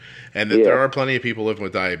attitude, and that there are plenty of people living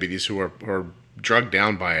with diabetes who are drugged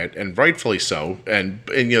down by it, and rightfully so. And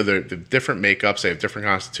the different makeups, they have different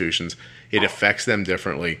constitutions. It affects them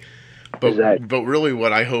differently. But exactly. But really,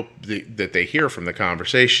 what I hope that they hear from the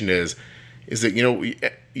conversation is that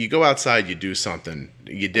you go outside, you do something,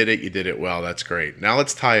 you did it well, that's great. Now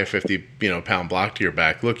let's tie a 50 pound block to your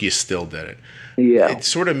back. Look, you still did it. Yeah. It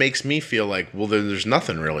sort of makes me feel like, well, there's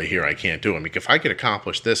nothing really here I can't do. I mean, if I could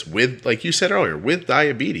accomplish this with, like you said earlier, with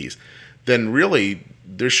diabetes, then really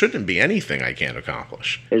there shouldn't be anything I can't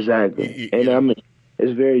accomplish. Exactly.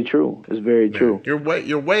 It's very true. It's very true. You're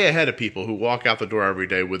way ahead of people who walk out the door every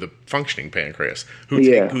day with a functioning pancreas,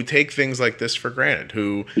 who take things like this for granted,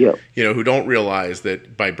 who don't realize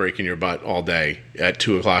that by breaking your butt all day at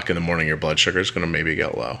 2:00 in the morning, your blood sugar is going to maybe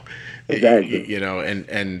get low. Exactly.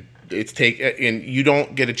 And you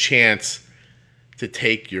don't get a chance to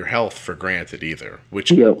take your health for granted either,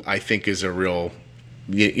 which I think is a real,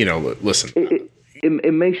 listen.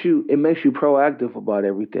 It makes you proactive about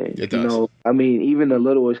everything. It does. Even the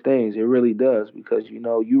littlest things, it really does, because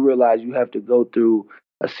you realize you have to go through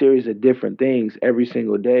a series of different things every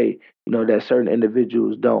single day, that certain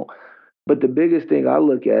individuals don't. But the biggest thing I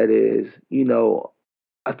look at is,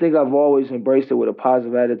 I think I've always embraced it with a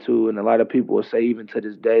positive attitude, and a lot of people will say even to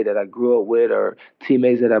this day that I grew up with or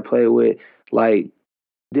teammates that I play with, like,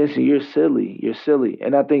 Denson, you're silly.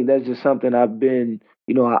 And I think that's just something I've been,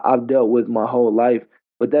 I've dealt with my whole life.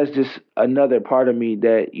 But that's just another part of me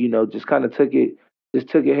that, just kind of took it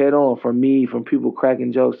head on from people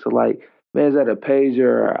cracking jokes to like, man, is that a pager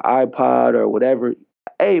or iPod or whatever?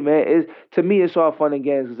 Hey, man, to me, it's all fun and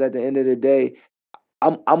games, because at the end of the day,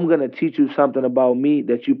 I'm gonna teach you something about me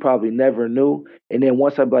that you probably never knew. And then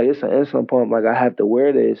once I'm like, it's an insulin pump, like I have to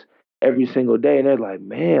wear this every single day, and they're like,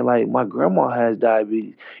 man, like my grandma has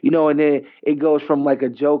diabetes, and then it goes from like a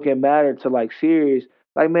joke and matter to like serious.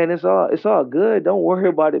 Like, man, it's all good. Don't worry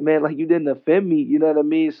about it, man. Like, you didn't offend me. You know what I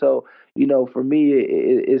mean? So, for me,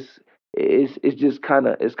 it's just kind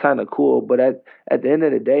of cool. But at the end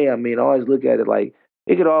of the day, I always look at it like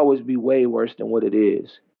it could always be way worse than what it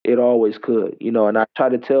is. It always could, and I try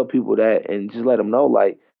to tell people that and just let them know,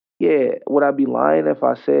 like, yeah, would I be lying if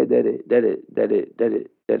I said that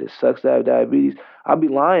it sucks to have diabetes? I'd be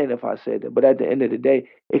lying if I said that. But at the end of the day,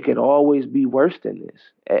 it could always be worse than this.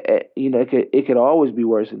 It could always be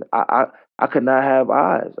worse than I could not have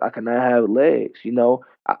eyes. I could not have legs.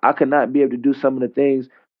 I could not be able to do some of the things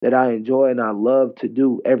that I enjoy and I love to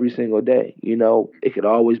do every single day. It could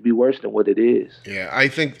always be worse than what it is. Yeah, I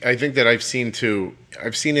think that I've seen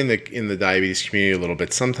in the diabetes community a little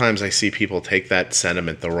bit. Sometimes I see people take that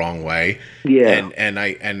sentiment the wrong way. Yeah. And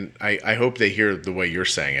I hope they hear the way you're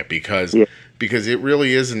saying it, because it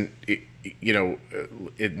really isn't.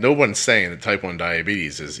 No one's saying that type 1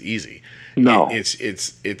 diabetes is easy. No,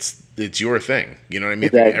 it's your thing. You know what I mean?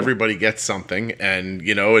 Exactly. Everybody gets something, and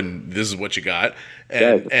and this is what you got.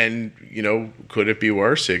 And could it be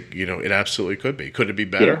worse? It absolutely could be. Could it be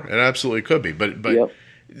better? Yeah. It absolutely could be. But But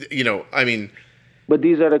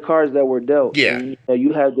these are the cards that were dealt. Yeah. And,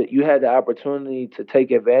 you had the opportunity to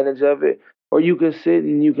take advantage of it, or you can sit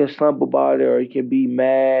and you can slump about it, or you can be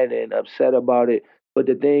mad and upset about it. But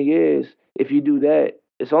the thing is, if you do that,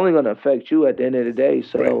 it's only going to affect you at the end of the day.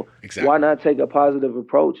 So right. Exactly. Why not take a positive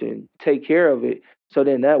approach and take care of it? So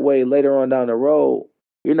then that way, later on down the road,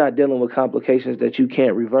 you're not dealing with complications that you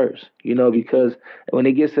can't reverse, because when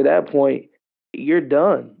it gets to that point, you're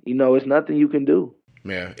done. It's nothing you can do.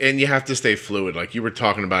 Yeah, and you have to stay fluid. Like you were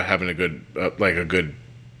talking about having a good,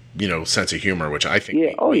 sense of humor, which I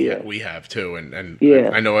think we have too. And yeah.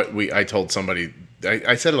 I know I told somebody,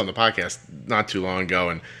 I said it on the podcast not too long ago,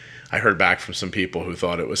 and I heard back from some people who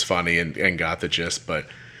thought it was funny and got the gist. But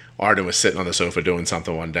Arden was sitting on the sofa doing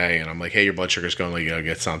something one day, and I'm like, "Hey, your blood sugar's going. Like, you gotta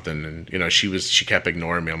get something." And she kept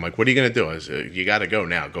ignoring me. I'm like, "What are you gonna do?" I was, "You gotta go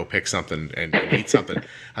now. Go pick something and eat something."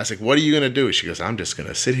 I was like, "What are you gonna do?" She goes, "I'm just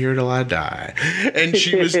gonna sit here till I die." And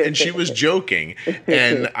she was joking,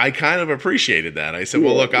 and I kind of appreciated that. I said,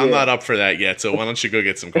 "Well, look, I'm not up for that yet, so why don't you go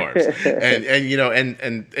get some carbs?"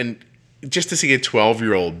 and just to see a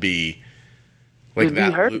 12-year-old be like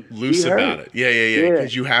that loose about it. Yeah.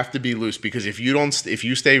 Because you have to be loose, because if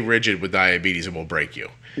you stay rigid with diabetes, it will break you.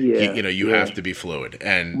 You have to be fluid.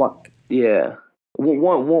 And one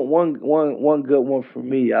good one for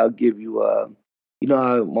me, I'll give you.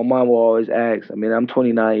 My mom will always ask. I mean, I'm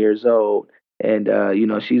 29 years old, and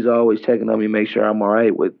she's always checking on me, make sure I'm all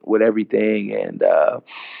right with everything. And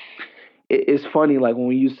it's funny, like when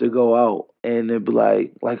we used to go out, and they'd be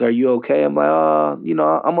like, "Are you okay?" I'm like,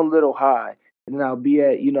 I'm a little high." And then I'll be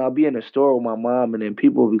in the store with my mom, and then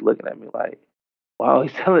people will be looking at me like, "Wow,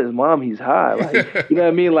 he's telling his mom he's high." Like, you know what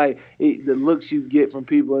I mean? Like the looks you get from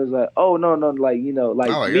people is like, "Oh no, like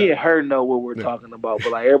me and her know what we're talking about,"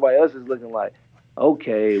 but like everybody else is looking like,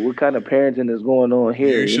 "Okay, what kind of parenting is going on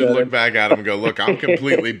here?" You should look back at him and go, "Look, I'm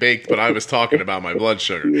completely baked, but I was talking about my blood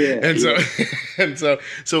sugar."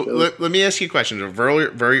 So let me ask you a question. Very,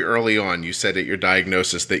 very early on, you said at your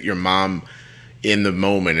diagnosis that your mom, in the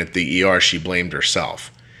moment at the ER, she blamed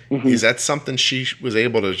herself. Mm-hmm. Is that something she was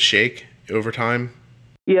able to shake over time?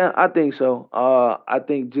 Yeah, I think so. I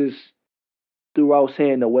think just throughout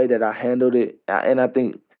seeing the way that I handled it, and I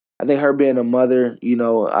think her being a mother, I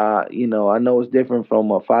know it's different from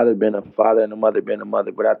a father being a father and a mother being a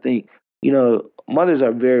mother, but I think, mothers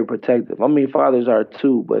are very protective. I mean, fathers are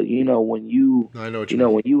too, but when you,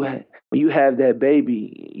 when you have that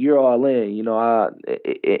baby, you're all in.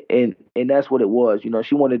 And that's what it was.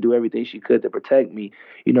 She wanted to do everything she could to protect me.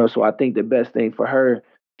 So I think the best thing for her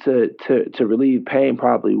to relieve pain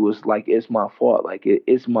probably was like, it's my fault. Like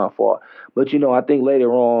it's my fault. But I think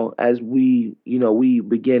later on, as we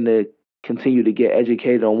begin to continue to get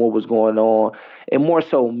educated on what was going on, and more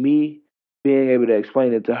so me being able to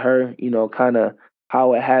explain it to her, kind of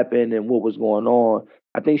how it happened and what was going on,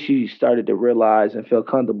 I think she started to realize and feel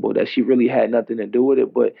comfortable that she really had nothing to do with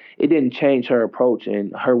it. But it didn't change her approach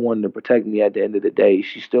and her wanting to protect me at the end of the day.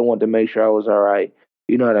 She still wanted to make sure I was all right.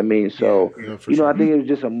 You know what I mean? So, sure. I think it was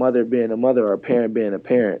just a mother being a mother or a parent being a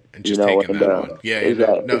parent. And just taking that on. Yeah,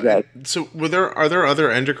 exactly. Exactly. So, are there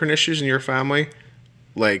other endocrine issues in your family?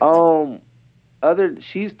 Like,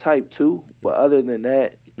 she's type 2, but other than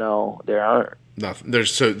that, no, there aren't. Nothing.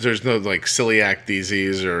 There's no like celiac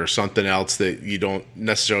disease or something else that you don't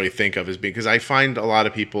necessarily think of as being, because I find a lot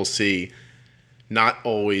of people see not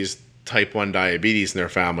always type 1 diabetes in their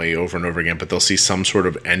family over and over again, but they'll see some sort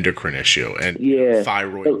of endocrine issue and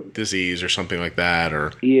thyroid disease or something like that.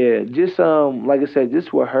 Or just like I said,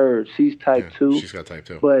 just with her, she's type 2. She's got type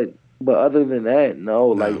 2. But other than that, no.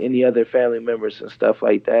 Like any other family members and stuff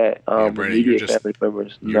like that. Brandon, immediate family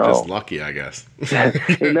members. You're just lucky, I guess.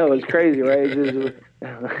 No, it's crazy, right? You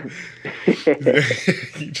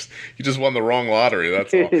just won the wrong lottery.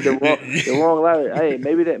 That's all. the wrong lottery. Hey,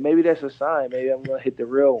 maybe that's a sign. Maybe I'm gonna hit the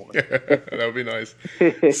real one. That would be nice.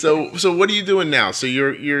 So what are you doing now? So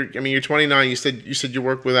you're 29. You said you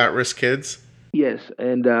work with at-risk kids. Yes,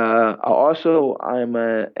 and I'm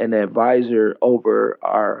an advisor over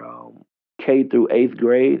our K through 8th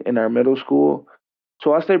grade in our middle school.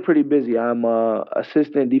 So I stay pretty busy. I'm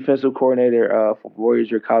assistant defensive coordinator for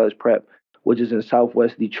Voyager College Prep, which is in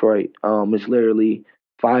Southwest Detroit. It's literally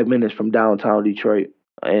 5 minutes from downtown Detroit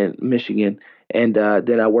and Michigan. And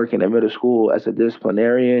then I work in the middle school as a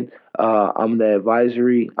disciplinarian. I'm the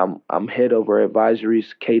advisory. I'm head over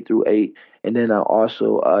advisories K through 8, and then I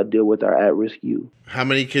also deal with our at-risk youth. How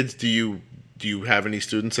many kids do you have? Any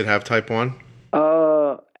students that have type 1?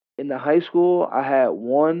 In the high school, I had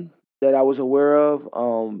one that I was aware of.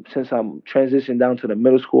 Since I'm transitioning down to the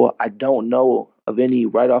middle school, I don't know of any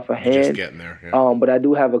right off of hand. Just getting there. Yeah. But I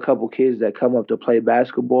do have a couple kids that come up to play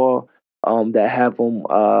basketball. That have them.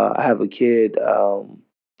 I have a kid.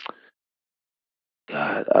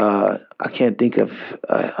 I can't think of.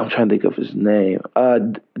 I'm trying to think of his name.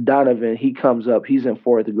 Donovan. He comes up. He's in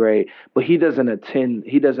 4th grade, but he doesn't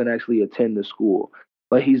actually attend the school.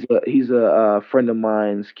 But he's a friend of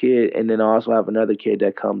mine's kid, and then I also have another kid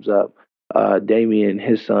that comes up Damien,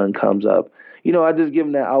 his son, comes up. I just give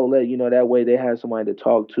them that outlet. That way they have somebody to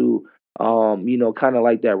talk to. Kind of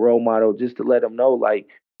like that role model, just to let them know, like,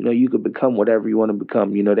 you could become whatever you want to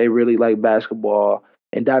become. They really like basketball,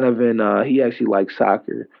 and Donovan, he actually likes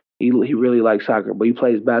soccer. He really likes soccer, but he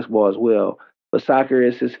plays basketball as well. But soccer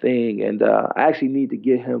is his thing, and I actually need to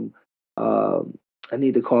get him. I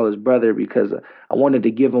need to call his brother because I wanted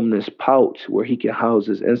to give him this pouch where he can house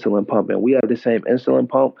his insulin pump, and we have the same insulin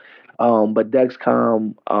pump. But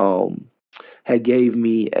Dexcom had gave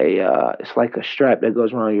me it's like a strap that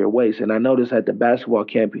goes around your waist, and I noticed at the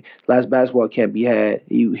last basketball camp he had,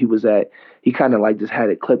 he was at, he kind of like just had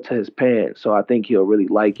it clipped to his pants, so I think he'll really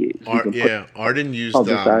like it. So Arden used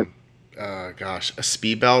a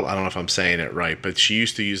speed belt. I don't know if I'm saying it right, but she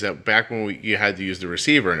used to use that back when you had to use the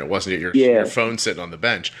receiver and it wasn't your phone sitting on the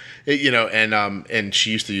bench, and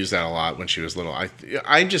she used to use that a lot when she was little.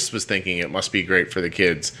 I just was thinking it must be great for the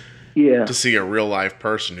kids. Yeah. To see a real life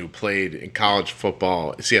person who played in college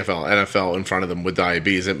football, CFL, NFL in front of them with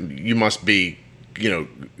diabetes, you must be,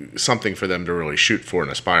 something for them to really shoot for and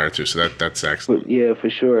aspire to. So that's excellent. Yeah, for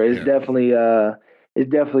sure. It's definitely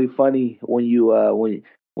funny when you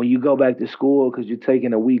go back to school because you're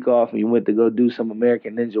taking a week off and you went to go do some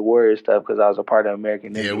American Ninja Warrior stuff because I was a part of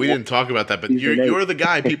American Ninja. Yeah, we didn't talk about that, but you're the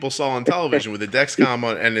guy people saw on television with the Dexcom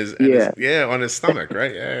on his stomach,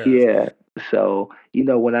 right? Yeah. So,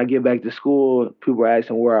 when I get back to school, people are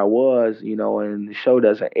asking where I was, and the show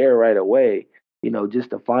doesn't air right away,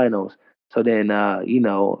 just the finals. So then, a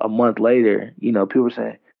month later, people are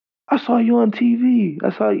saying, I saw you on TV.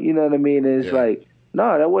 I saw you, know what I mean? And it's like,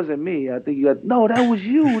 no, that wasn't me. I think no, that was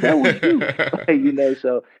you. That was you.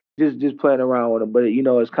 So just playing around with them. But,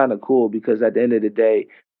 it's kind of cool because at the end of the day,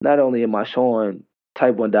 not only am I showing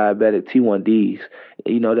type 1 diabetic T1Ds,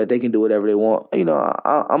 that they can do whatever they want.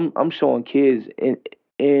 I'm showing kids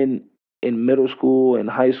in middle school and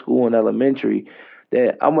high school and elementary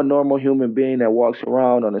that I'm a normal human being that walks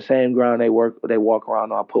around on the same ground they walk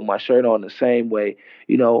around on. I put my shirt on the same way.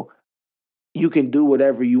 You can do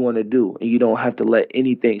whatever you want to do, and you don't have to let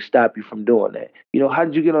anything stop you from doing that. How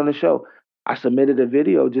did you get on the show? I submitted a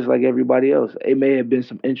video just like everybody else. It may have been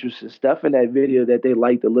some interesting stuff in that video that they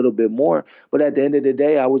liked a little bit more, but at the end of the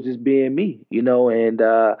day, I was just being me, and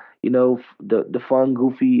the fun,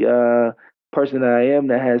 goofy person that I am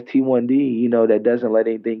that has T1D, that doesn't let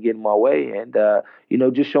anything get in my way, and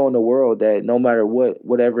just showing the world that no matter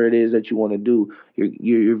whatever it is that you want to do,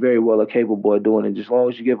 you're very well capable of doing it. Just as long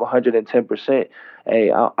as you give 110%. Hey,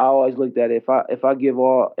 I always looked at it. If I give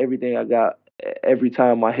everything I got every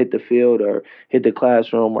time I hit the field or hit the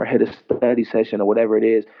classroom or hit a study session or whatever it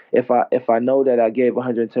is, if I know that I gave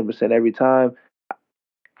 110% every time,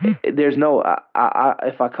 there's no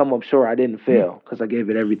if I come up short, I didn't fail because I gave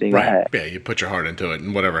it everything I had. Yeah, you put your heart into it,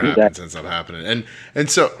 and whatever happens ends up happening. And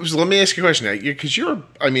so let me ask you a question, because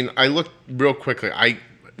I looked real quickly. I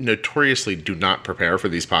notoriously do not prepare for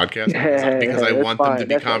these podcasts because I want them to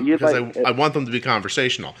be I want them to be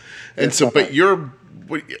conversational. And so, but you're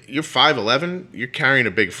 5'11", you're carrying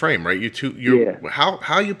a big frame, right?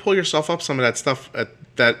 How you pull yourself up some of that stuff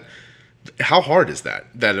how hard is that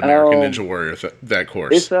American Ninja Warrior that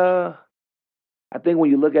course? It's I think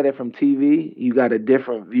when you look at it from TV, you got a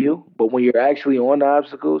different view, but when you're actually on the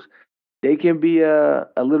obstacles, they can be a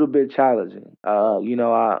little bit challenging. I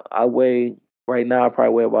weigh right now, I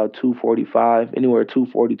probably weigh about 245, anywhere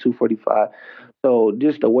 240, 245. So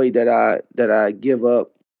just the weight that I give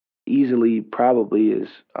up easily probably is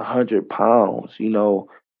 100 pounds,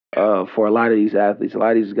 for a lot of these athletes. A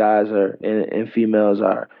lot of these guys and females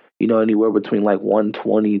are, anywhere between like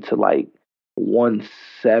 120 to like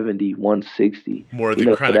 170, 160. More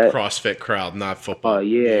the kind of CrossFit crowd, not football.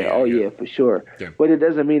 Yeah, for sure. Yeah. But it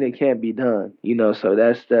doesn't mean it can't be done, so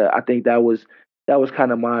I think that was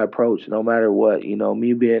kind of my approach, no matter what,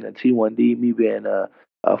 me being a T1D, me being a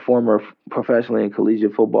former professional and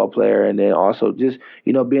collegiate football player, and then also just,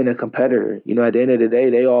 being a competitor. At the end of the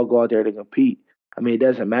day, they all go out there to compete. I mean, it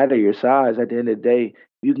doesn't matter your size. At the end of the day,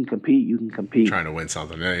 you can compete. Trying to win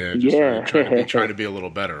something. Trying to be a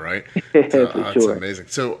little better, right? That's sure. Amazing.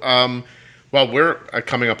 So, well, we're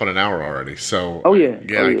coming up on an hour already. So,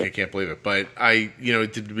 I can't believe it. But I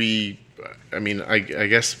guess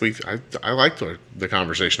I liked the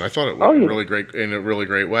conversation. I thought it went really great in a really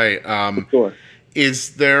great way. Sure.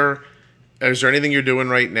 Is there anything you're doing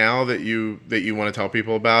right now that you want to tell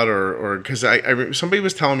people about, or because somebody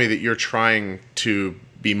was telling me that you're trying to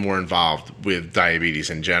be more involved with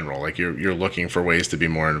diabetes in general, like you're looking for ways to be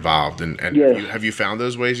more involved, and yes. have you found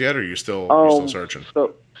those ways yet, or are you still searching?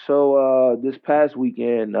 So this past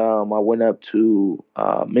weekend, I went up to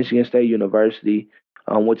Michigan State University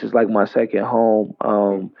which is like my second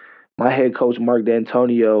home. My head coach, Mark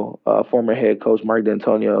D'Antonio, former head coach Mark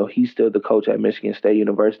D'Antonio, he's still the coach at Michigan State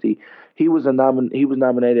University. He was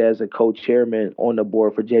nominated as a co-chairman on the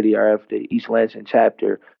board for JDRF, the East Lansing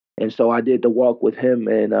chapter. And so I did the walk with him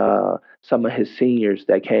and some of his seniors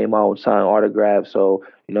that came out and signed autographs. So,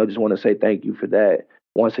 just want to say thank you for that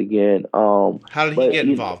once again. How did he get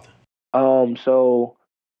involved? So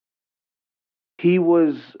he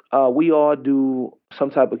was, we all do some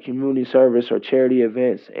type of community service or charity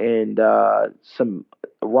events, and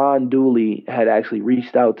Ron Dooley had actually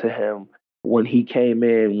reached out to him when he came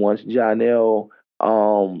in once Jonell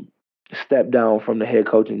stepped down from the head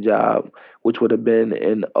coaching job, which would have been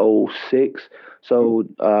in 2006. So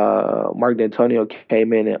Mark D'Antonio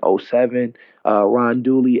came in 2007. Ron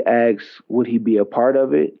Dooley asked, would he be a part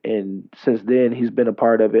of it? And since then, he's been a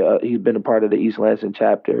part of it. He's been a part of the East Lansing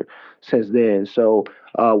chapter since then. So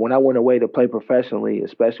when I went away to play professionally,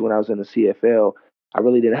 especially when I was in the CFL, I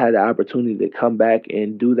really didn't have the opportunity to come back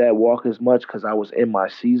and do that walk as much because I was in my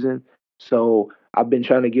season. So I've been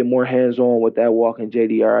trying to get more hands-on with that walk in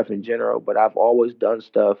JDRF in general, but I've always done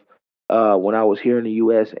stuff when I was here in the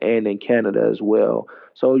U.S. and in Canada as well.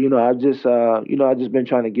 So, I've just been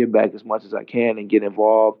trying to give back as much as I can and get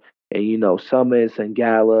involved in, summits and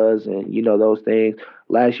galas and, those things.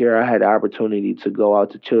 Last year, I had the opportunity to go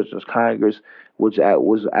out to Children's Congress, which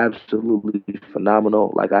was absolutely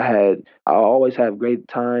phenomenal. Like I always have great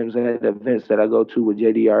times at events that I go to with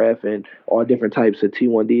JDRF and all different types of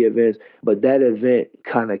T1D events. But that event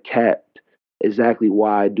kind of capped exactly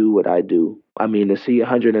why I do what I do. I mean, to see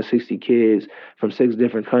 160 kids from 6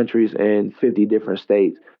 different countries and 50 different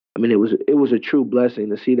states. I mean, it was a true blessing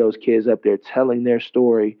to see those kids up there telling their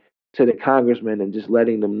story to the congressman and just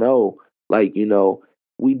letting them know, like,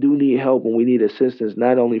 we do need help and we need assistance,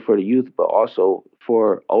 not only for the youth, but also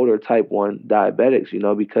for older type 1 diabetics,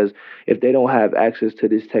 because if they don't have access to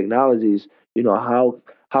these technologies,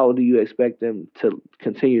 how do you expect them to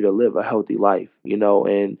continue to live a healthy life,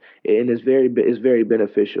 and it's very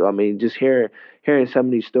beneficial. I mean, just hearing some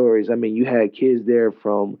of these stories, I mean, you had kids there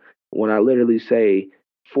from when I literally say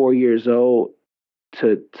 4 years old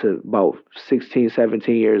to about 16,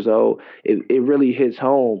 17 years old. It really hits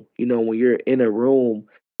home, when you're in a room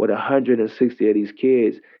with 160 of these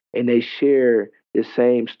kids and they share the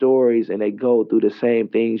same stories and they go through the same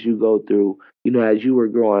things you go through, as you were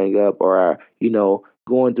growing up, or,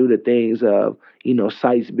 going through the things of,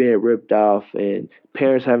 sights being ripped off and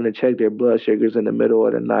parents having to check their blood sugars in the middle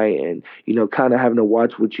of the night and, kind of having to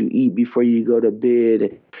watch what you eat before you go to bed.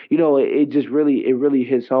 And, it just really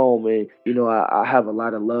hits home. And, I have a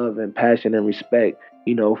lot of love and passion and respect,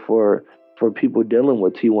 for people dealing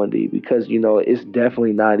with T1D because, it's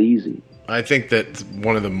definitely not easy. I think that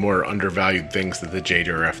one of the more undervalued things that the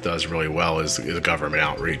JDRF does really well is government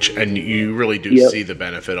outreach. And you really do see the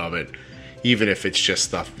benefit of it. Even if it's just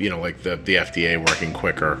stuff, like the FDA working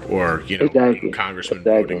quicker or, congressmen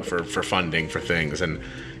voting for funding for things. And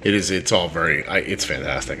it's all it's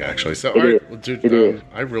fantastic, actually. So, all right, well, dude,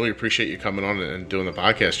 I really appreciate you coming on and doing the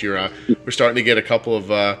podcast. We're starting to get a couple of,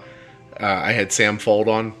 I had Sam Fold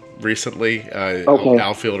on recently,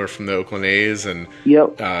 outfielder from the Oakland A's, and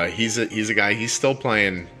he's a guy. He's still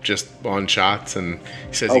playing just on shots, and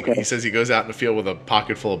he says he goes out in the field with a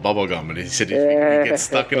pocket full of bubble gum, and he said if he gets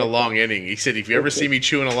stuck in a long inning, he said if you ever see me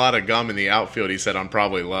chewing a lot of gum in the outfield, he said I'm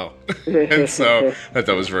probably low. And so I thought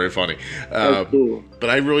that was very funny. Cool. But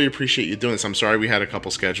I really appreciate you doing this. I'm sorry we had a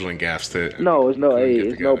couple scheduling gaffes. It's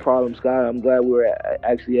no problem, Scott. I'm glad we were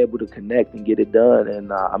actually able to connect and get it done,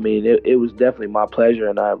 and I mean it was definitely my pleasure,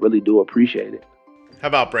 and I really do appreciate it. How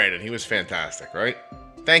about Brandon? He was fantastic, right?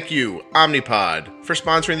 Thank you, Omnipod, for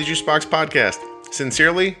sponsoring the Juicebox Podcast.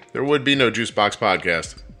 Sincerely, there would be no Juicebox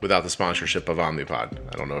Podcast without the sponsorship of Omnipod.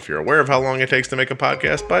 I don't know if you're aware of how long it takes to make a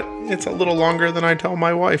podcast, but it's a little longer than I tell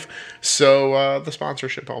my wife. So the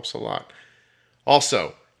sponsorship helps a lot.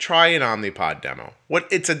 Also, try an Omnipod demo.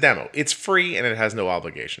 It's a demo. It's free and it has no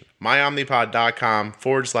obligation.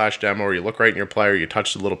 myomnipod.com/demo, or you look right in your player, you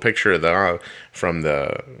touch the little picture of from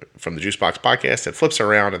the Juicebox Podcast, it flips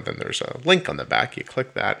around, and then there's a link on the back. You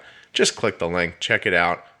click that. Just click the link. Check it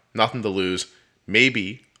out. Nothing to lose.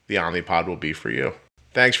 Maybe the Omnipod will be for you.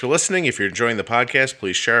 Thanks for listening. If you're enjoying the podcast,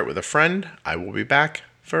 please share it with a friend. I will be back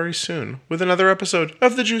very soon with another episode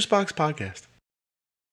of the Juicebox Podcast.